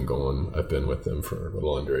there. I've been with them for a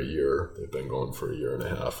little under a year. They've been going for a year and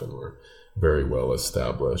a half, and we're very well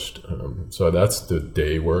established. So that's the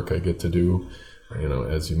day work I get to do. You know,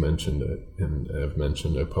 as you mentioned, and I've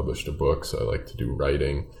mentioned, I published a book, so I like to do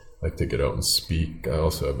writing. I like to get out and speak. I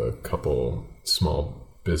also have a couple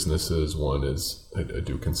small businesses. One is I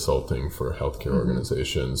do consulting for healthcare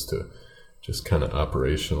organizations to just kind of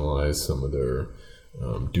operationalize some of their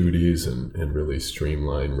duties and really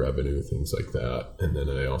streamline revenue, things like that. And then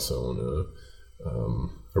I also own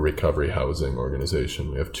a recovery housing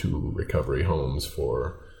organization. We have 2 recovery homes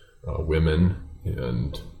for women,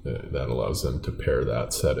 and that allows them to pair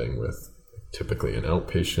that setting with typically an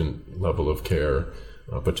outpatient level of care,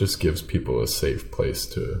 but just gives people a safe place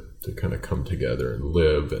to kind of come together and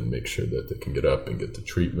live and make sure that they can get up and get to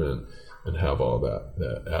treatment and have all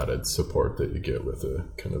that added support that you get with the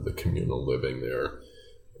kind of the communal living there.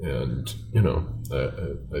 And, you know,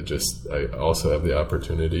 I also have the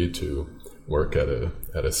opportunity to work at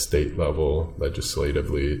a state level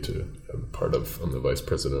legislatively. I'm the vice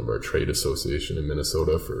president of our trade association in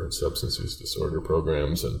Minnesota for substance use disorder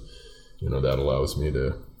programs, and you know that allows me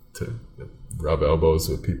to rub elbows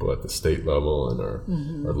with people at the state level and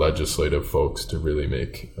our legislative folks to really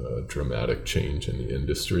make a dramatic change in the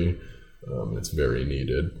industry. It's very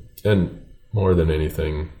needed, and more than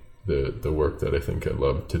anything, the work that I think I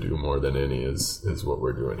love to do more than any is what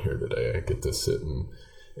we're doing here today. I get to sit and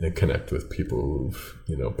connect with people who've,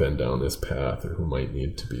 you know, been down this path or who might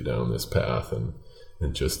need to be down this path, and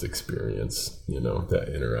just experience, you know, that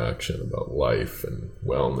interaction about life and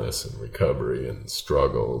wellness and recovery and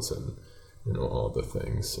struggles and, you know, all the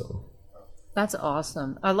things. So that's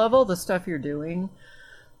awesome. I love all the stuff you're doing.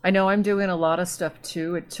 I know I'm doing a lot of stuff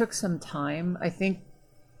too. It took some time. I think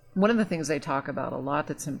one of the things I talk about a lot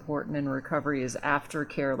that's important in recovery is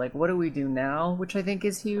aftercare. Like, what do we do now? Which I think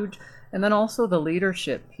is huge. And then also the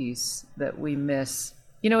leadership piece that we miss.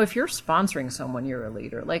 You know, if you're sponsoring someone, you're a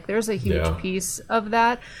leader. Like, there's a huge piece of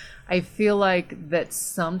that. I feel like that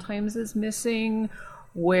sometimes is missing,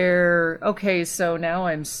 where, okay, so now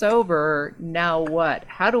I'm sober, now what?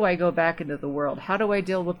 How do I go back into the world? How do I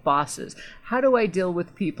deal with bosses? How do I deal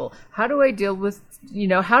with people? How do I deal with, you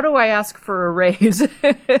know, how do I ask for a raise?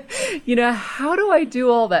 You know, how do I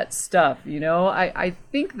do all that stuff? You know, I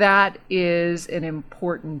think that is an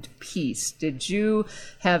important piece. Did you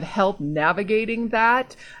have help navigating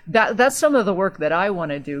that? That's some of the work that I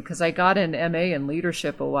want to do, because I got an MA in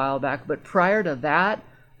leadership a while back, but prior to that,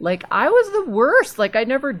 like, I was the worst. Like, I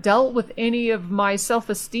never dealt with any of my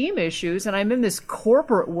self-esteem issues, and I'm in this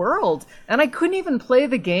corporate world, and I couldn't even play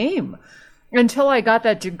the game until I got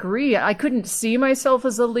that degree. I couldn't see myself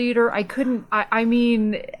as a leader. I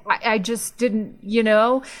just didn't, you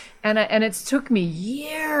know, and it took me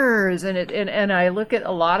years. And I look at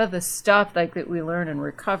a lot of the stuff like that we learn in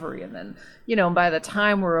recovery, and then, you know, by the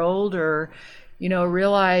time we're older, you know,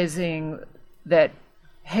 realizing that,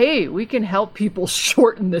 hey, we can help people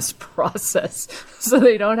shorten this process so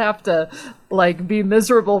they don't have to, like, be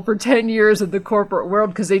miserable for 10 years in the corporate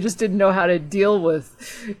world because they just didn't know how to deal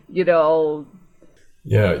with, you know.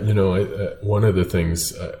 Yeah, you know, one of the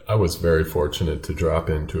things, I was very fortunate to drop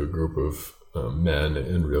into a group of men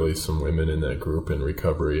and really some women in that group in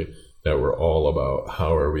recovery that were all about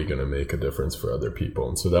how are we going to make a difference for other people.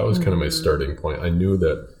 And so that was kind of my starting point. I knew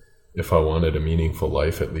that if I wanted a meaningful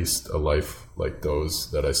life, at least a life like those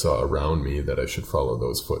that I saw around me, that I should follow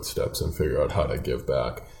those footsteps and figure out how to give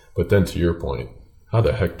back. But then to your point, how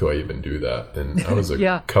the heck do I even do that? And I was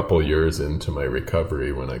a couple years into my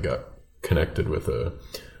recovery when I got connected with a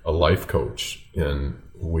life coach. And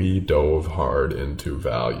we dove hard into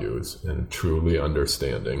values and truly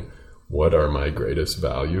understanding what are my greatest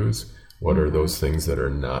values, what are those things that are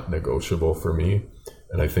not negotiable for me.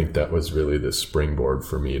 And I think that was really the springboard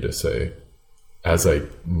for me to say, as I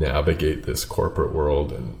navigate this corporate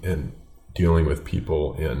world and dealing with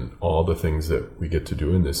people and all the things that we get to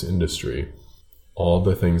do in this industry, all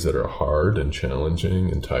the things that are hard and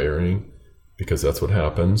challenging and tiring, because that's what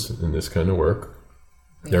happens in this kind of work.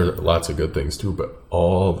 There are lots of good things too, but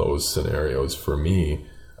all those scenarios, for me,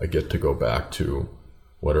 I get to go back to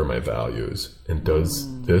what are my values, and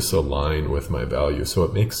does this align with my values? So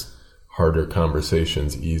it makes harder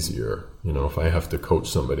conversations easier. You know, if I have to coach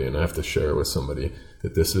somebody and I have to share with somebody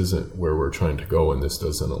that this isn't where we're trying to go and this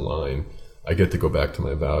doesn't align, I get to go back to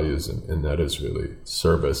my values, and that is really,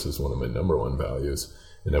 service is one of my number one values.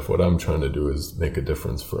 And if what I'm trying to do is make a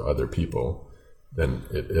difference for other people, then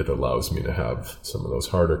it allows me to have some of those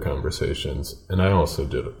harder conversations. And I also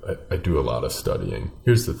I do a lot of studying.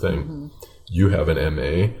 Here's the thing, you have an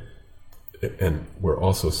MA, and we're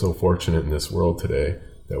also so fortunate in this world today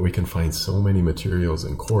that we can find so many materials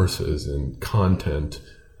and courses and content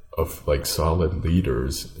of like solid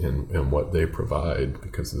leaders in what they provide,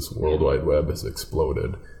 because this World Wide Web has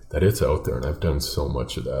exploded, that it's out there. And I've done so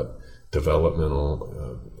much of that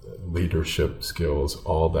developmental leadership skills,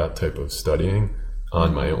 all that type of studying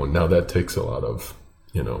on my own. Now that takes a lot of,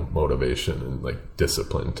 you know, motivation and like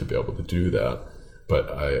discipline to be able to do that. But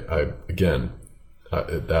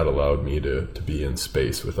that allowed me to be in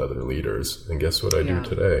space with other leaders. And guess what I do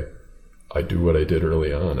today? I do what I did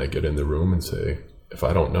early on. I get in the room and say, if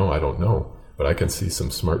I don't know, I don't know. But I can see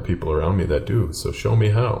some smart people around me that do. So show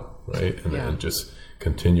me how, right? And just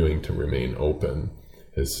continuing to remain open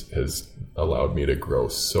has allowed me to grow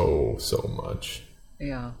so much.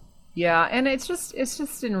 Yeah, and it's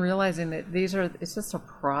just in realizing that it's just a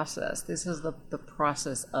process. This is the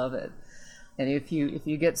process of it. And if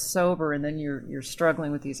you get sober and then you're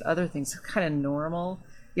struggling with these other things, it's kind of normal.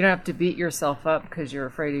 You don't have to beat yourself up because you're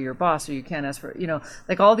afraid of your boss, or you can't ask for, you know,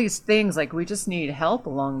 like all these things. Like, we just need help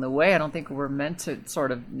along the way. I don't think we're meant to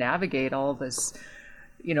sort of navigate all this,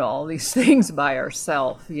 you know, all these things by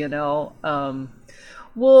ourselves, you know.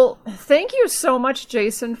 Well, thank you so much,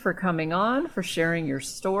 Jason, for coming on, for sharing your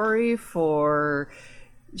story, for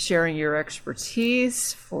sharing your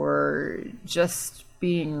expertise, for just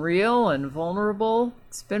being real and vulnerable.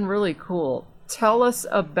 It's been really cool. Tell us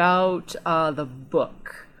about the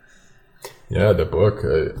book. Yeah, the book,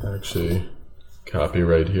 I actually copy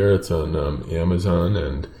right here. It's on Amazon,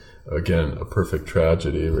 and again, A Perfect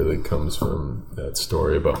Tragedy really comes from that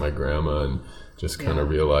story about my grandma, and just kind of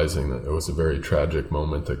realizing that it was a very tragic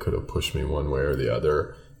moment that could have pushed me one way or the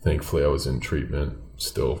other. Thankfully, I was in treatment,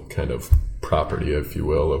 still kind of property, if you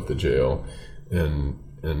will, of the jail, and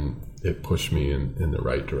it pushed me in the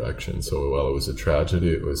right direction. So while it was a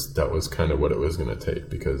tragedy, that was kind of what it was going to take,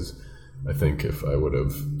 because I think if I would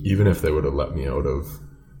have, even if they would have let me out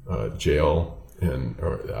of jail,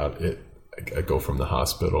 I go from the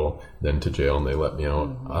hospital then to jail and they let me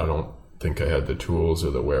out, I don't think I had the tools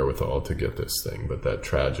or the wherewithal to get this thing. But that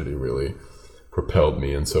tragedy really propelled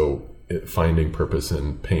me. And so finding purpose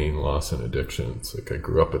in pain, loss, and addiction, it's like I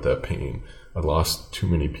grew up with that pain. I lost too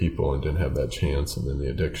many people and didn't have that chance. And then the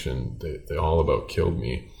addiction, they all about killed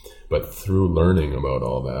me. But through learning about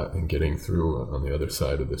all that and getting through on the other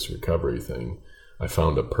side of this recovery thing, I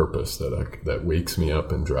found a purpose that wakes me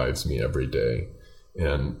up and drives me every day.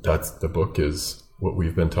 And the book is what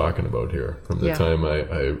we've been talking about here. From the time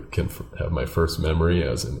I can have my first memory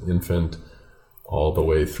as an infant all the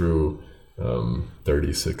way through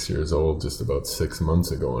 36 years old, just about 6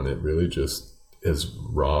 months ago. And it really just as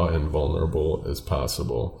raw and vulnerable as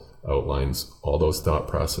possible outlines all those thought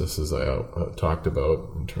processes I talked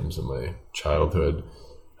about in terms of my childhood,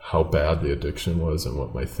 how bad the addiction was and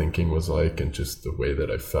what my thinking was like, and just the way that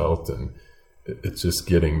I felt. And it's just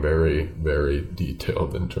getting very, very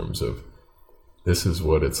detailed in terms of this is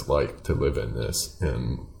what it's like to live in this.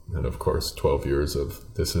 And of course, 12 years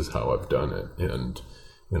of this is how I've done it. And,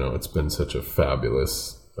 you know, it's been such a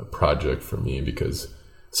fabulous project for me, because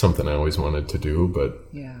something I always wanted to do, but,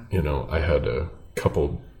 you know, I had a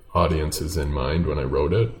couple audiences in mind when I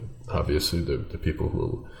wrote it. Obviously, the people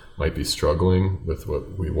who might be struggling with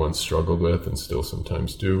what we once struggled with and still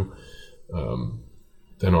sometimes do.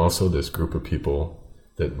 Then also this group of people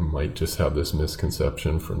that might just have this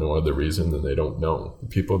misconception for no other reason than they don't know. The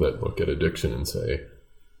people that look at addiction and say,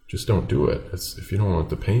 just don't do it. If you don't want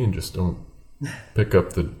the pain, just don't pick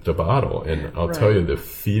up the bottle. And I'll tell you, the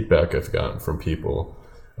feedback I've gotten from people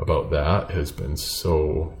about that has been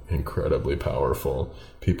so incredibly powerful.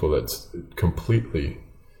 People that's completely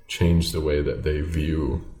change the way that they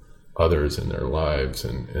view others in their lives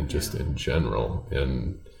and just in general.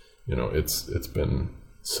 And, you know, it's been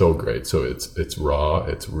so great. So it's raw,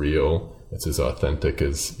 it's real, it's as authentic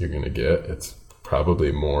as you're going to get. It's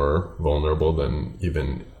probably more vulnerable than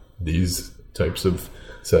even these types of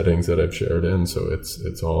settings that I've shared in. So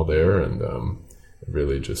it's all there, and it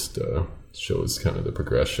really just shows kind of the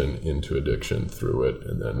progression into addiction through it,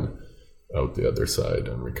 and then out the other side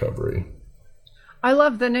and recovery. I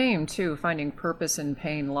love the name too, finding purpose in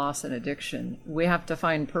pain, loss, and addiction. We have to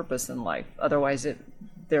find purpose in life. Otherwise it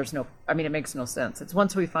makes no sense. It's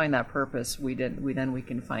once we find that purpose, we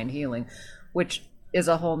can find healing, which is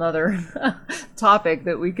a whole nother topic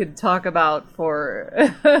that we could talk about for,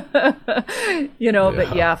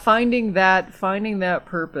 but yeah, finding that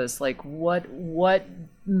purpose, like what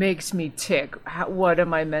makes me tick, what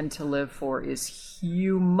am I meant to live for, is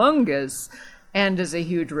humongous and is a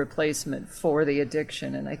huge replacement for the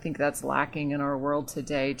addiction. And I think that's lacking in our world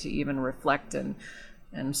today, to even reflect and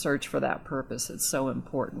search for that purpose. It's so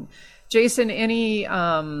important. Jason, any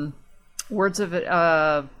words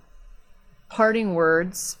of parting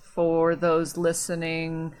words for those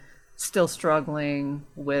listening, still struggling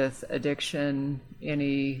with addiction?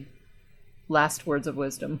 Any last words of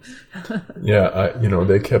wisdom? Yeah,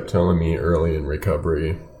 they kept telling me early in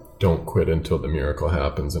recovery, don't quit until the miracle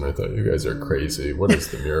happens. And I thought, you guys are crazy. What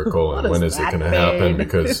is the miracle and when is it going to happen?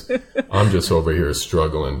 Because I'm just over here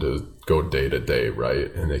struggling to go day to day,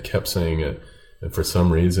 right? And they kept saying it. And for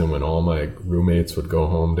some reason, when all my roommates would go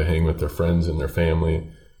home to hang with their friends and their family,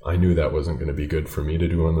 I knew that wasn't going to be good for me to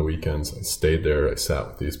do on the weekends. I stayed there. I sat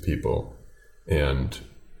with these people, and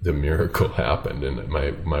the miracle happened. And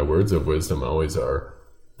my words of wisdom always are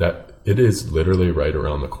that it is literally right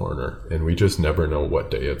around the corner, and we just never know what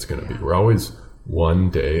day it's going to be. We're always one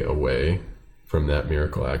day away from that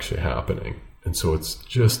miracle actually happening. And so it's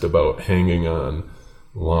just about hanging on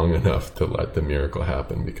long enough to let the miracle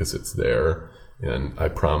happen, because it's there. And I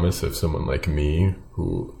promise, if someone like me,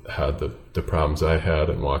 who had the problems I had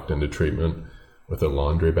and walked into treatment with a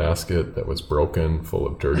laundry basket that was broken, full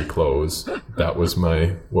of dirty clothes, that was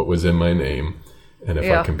what was in my name. And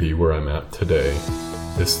if I can be where I'm at today,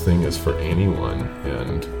 this thing is for anyone.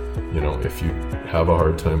 And, if you have a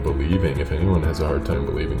hard time believing, if anyone has a hard time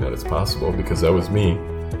believing that it's possible, because that was me.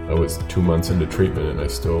 I was 2 months into treatment, and I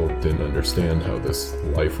still didn't understand how this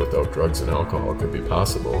life without drugs and alcohol could be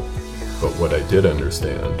possible. But what I did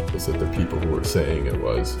understand was that the people who were saying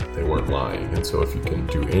they weren't lying. And so if you can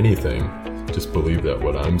do anything, just believe that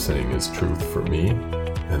what I'm saying is truth for me,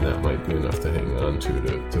 and that might be enough to hang on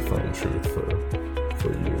to find truth for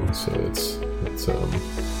you. So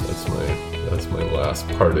that's my last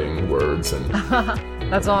parting words. And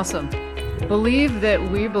that's awesome. Yeah. Believe that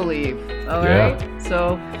we believe. All right.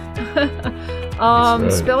 So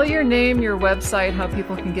spell your name, your website, how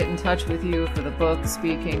people can get in touch with you for the book,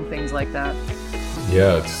 speaking, things like that.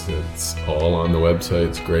 Yeah, it's all on the website.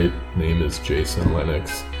 It's great. Name is Jason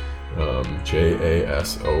Lennox,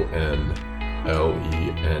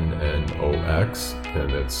 JasonLennox,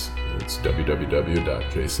 and it's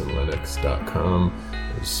www.jasonlennox.com.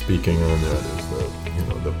 There's speaking on that. There's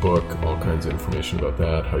the book, all kinds of information about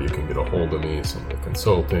that, how you can get a hold of me, some of the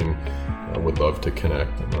consulting. I would love to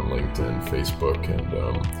connect. I'm on LinkedIn, Facebook, and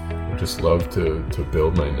I just love to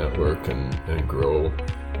build my network and grow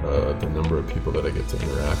the number of people that I get to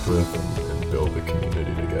interact with and build the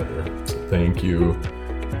community together. So thank you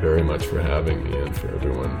very much for having me, and for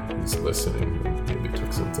everyone who's listening who maybe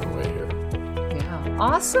took something away here. Yeah,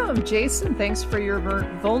 awesome. Jason, thanks for your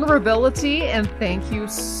vulnerability, and thank you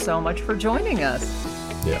so much for joining us.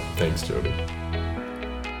 Yeah, thanks, Jody.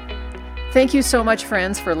 Thank you so much,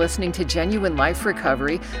 friends, for listening to Genuine Life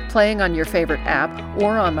Recovery, playing on your favorite app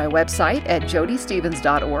or on my website at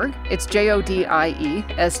jodystevens.org. It's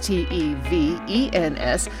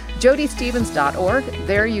JODIESTEVENS, jodystevens.org.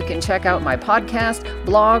 There you can check out my podcast,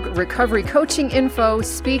 blog, recovery coaching info,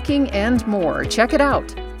 speaking, and more. Check it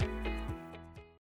out.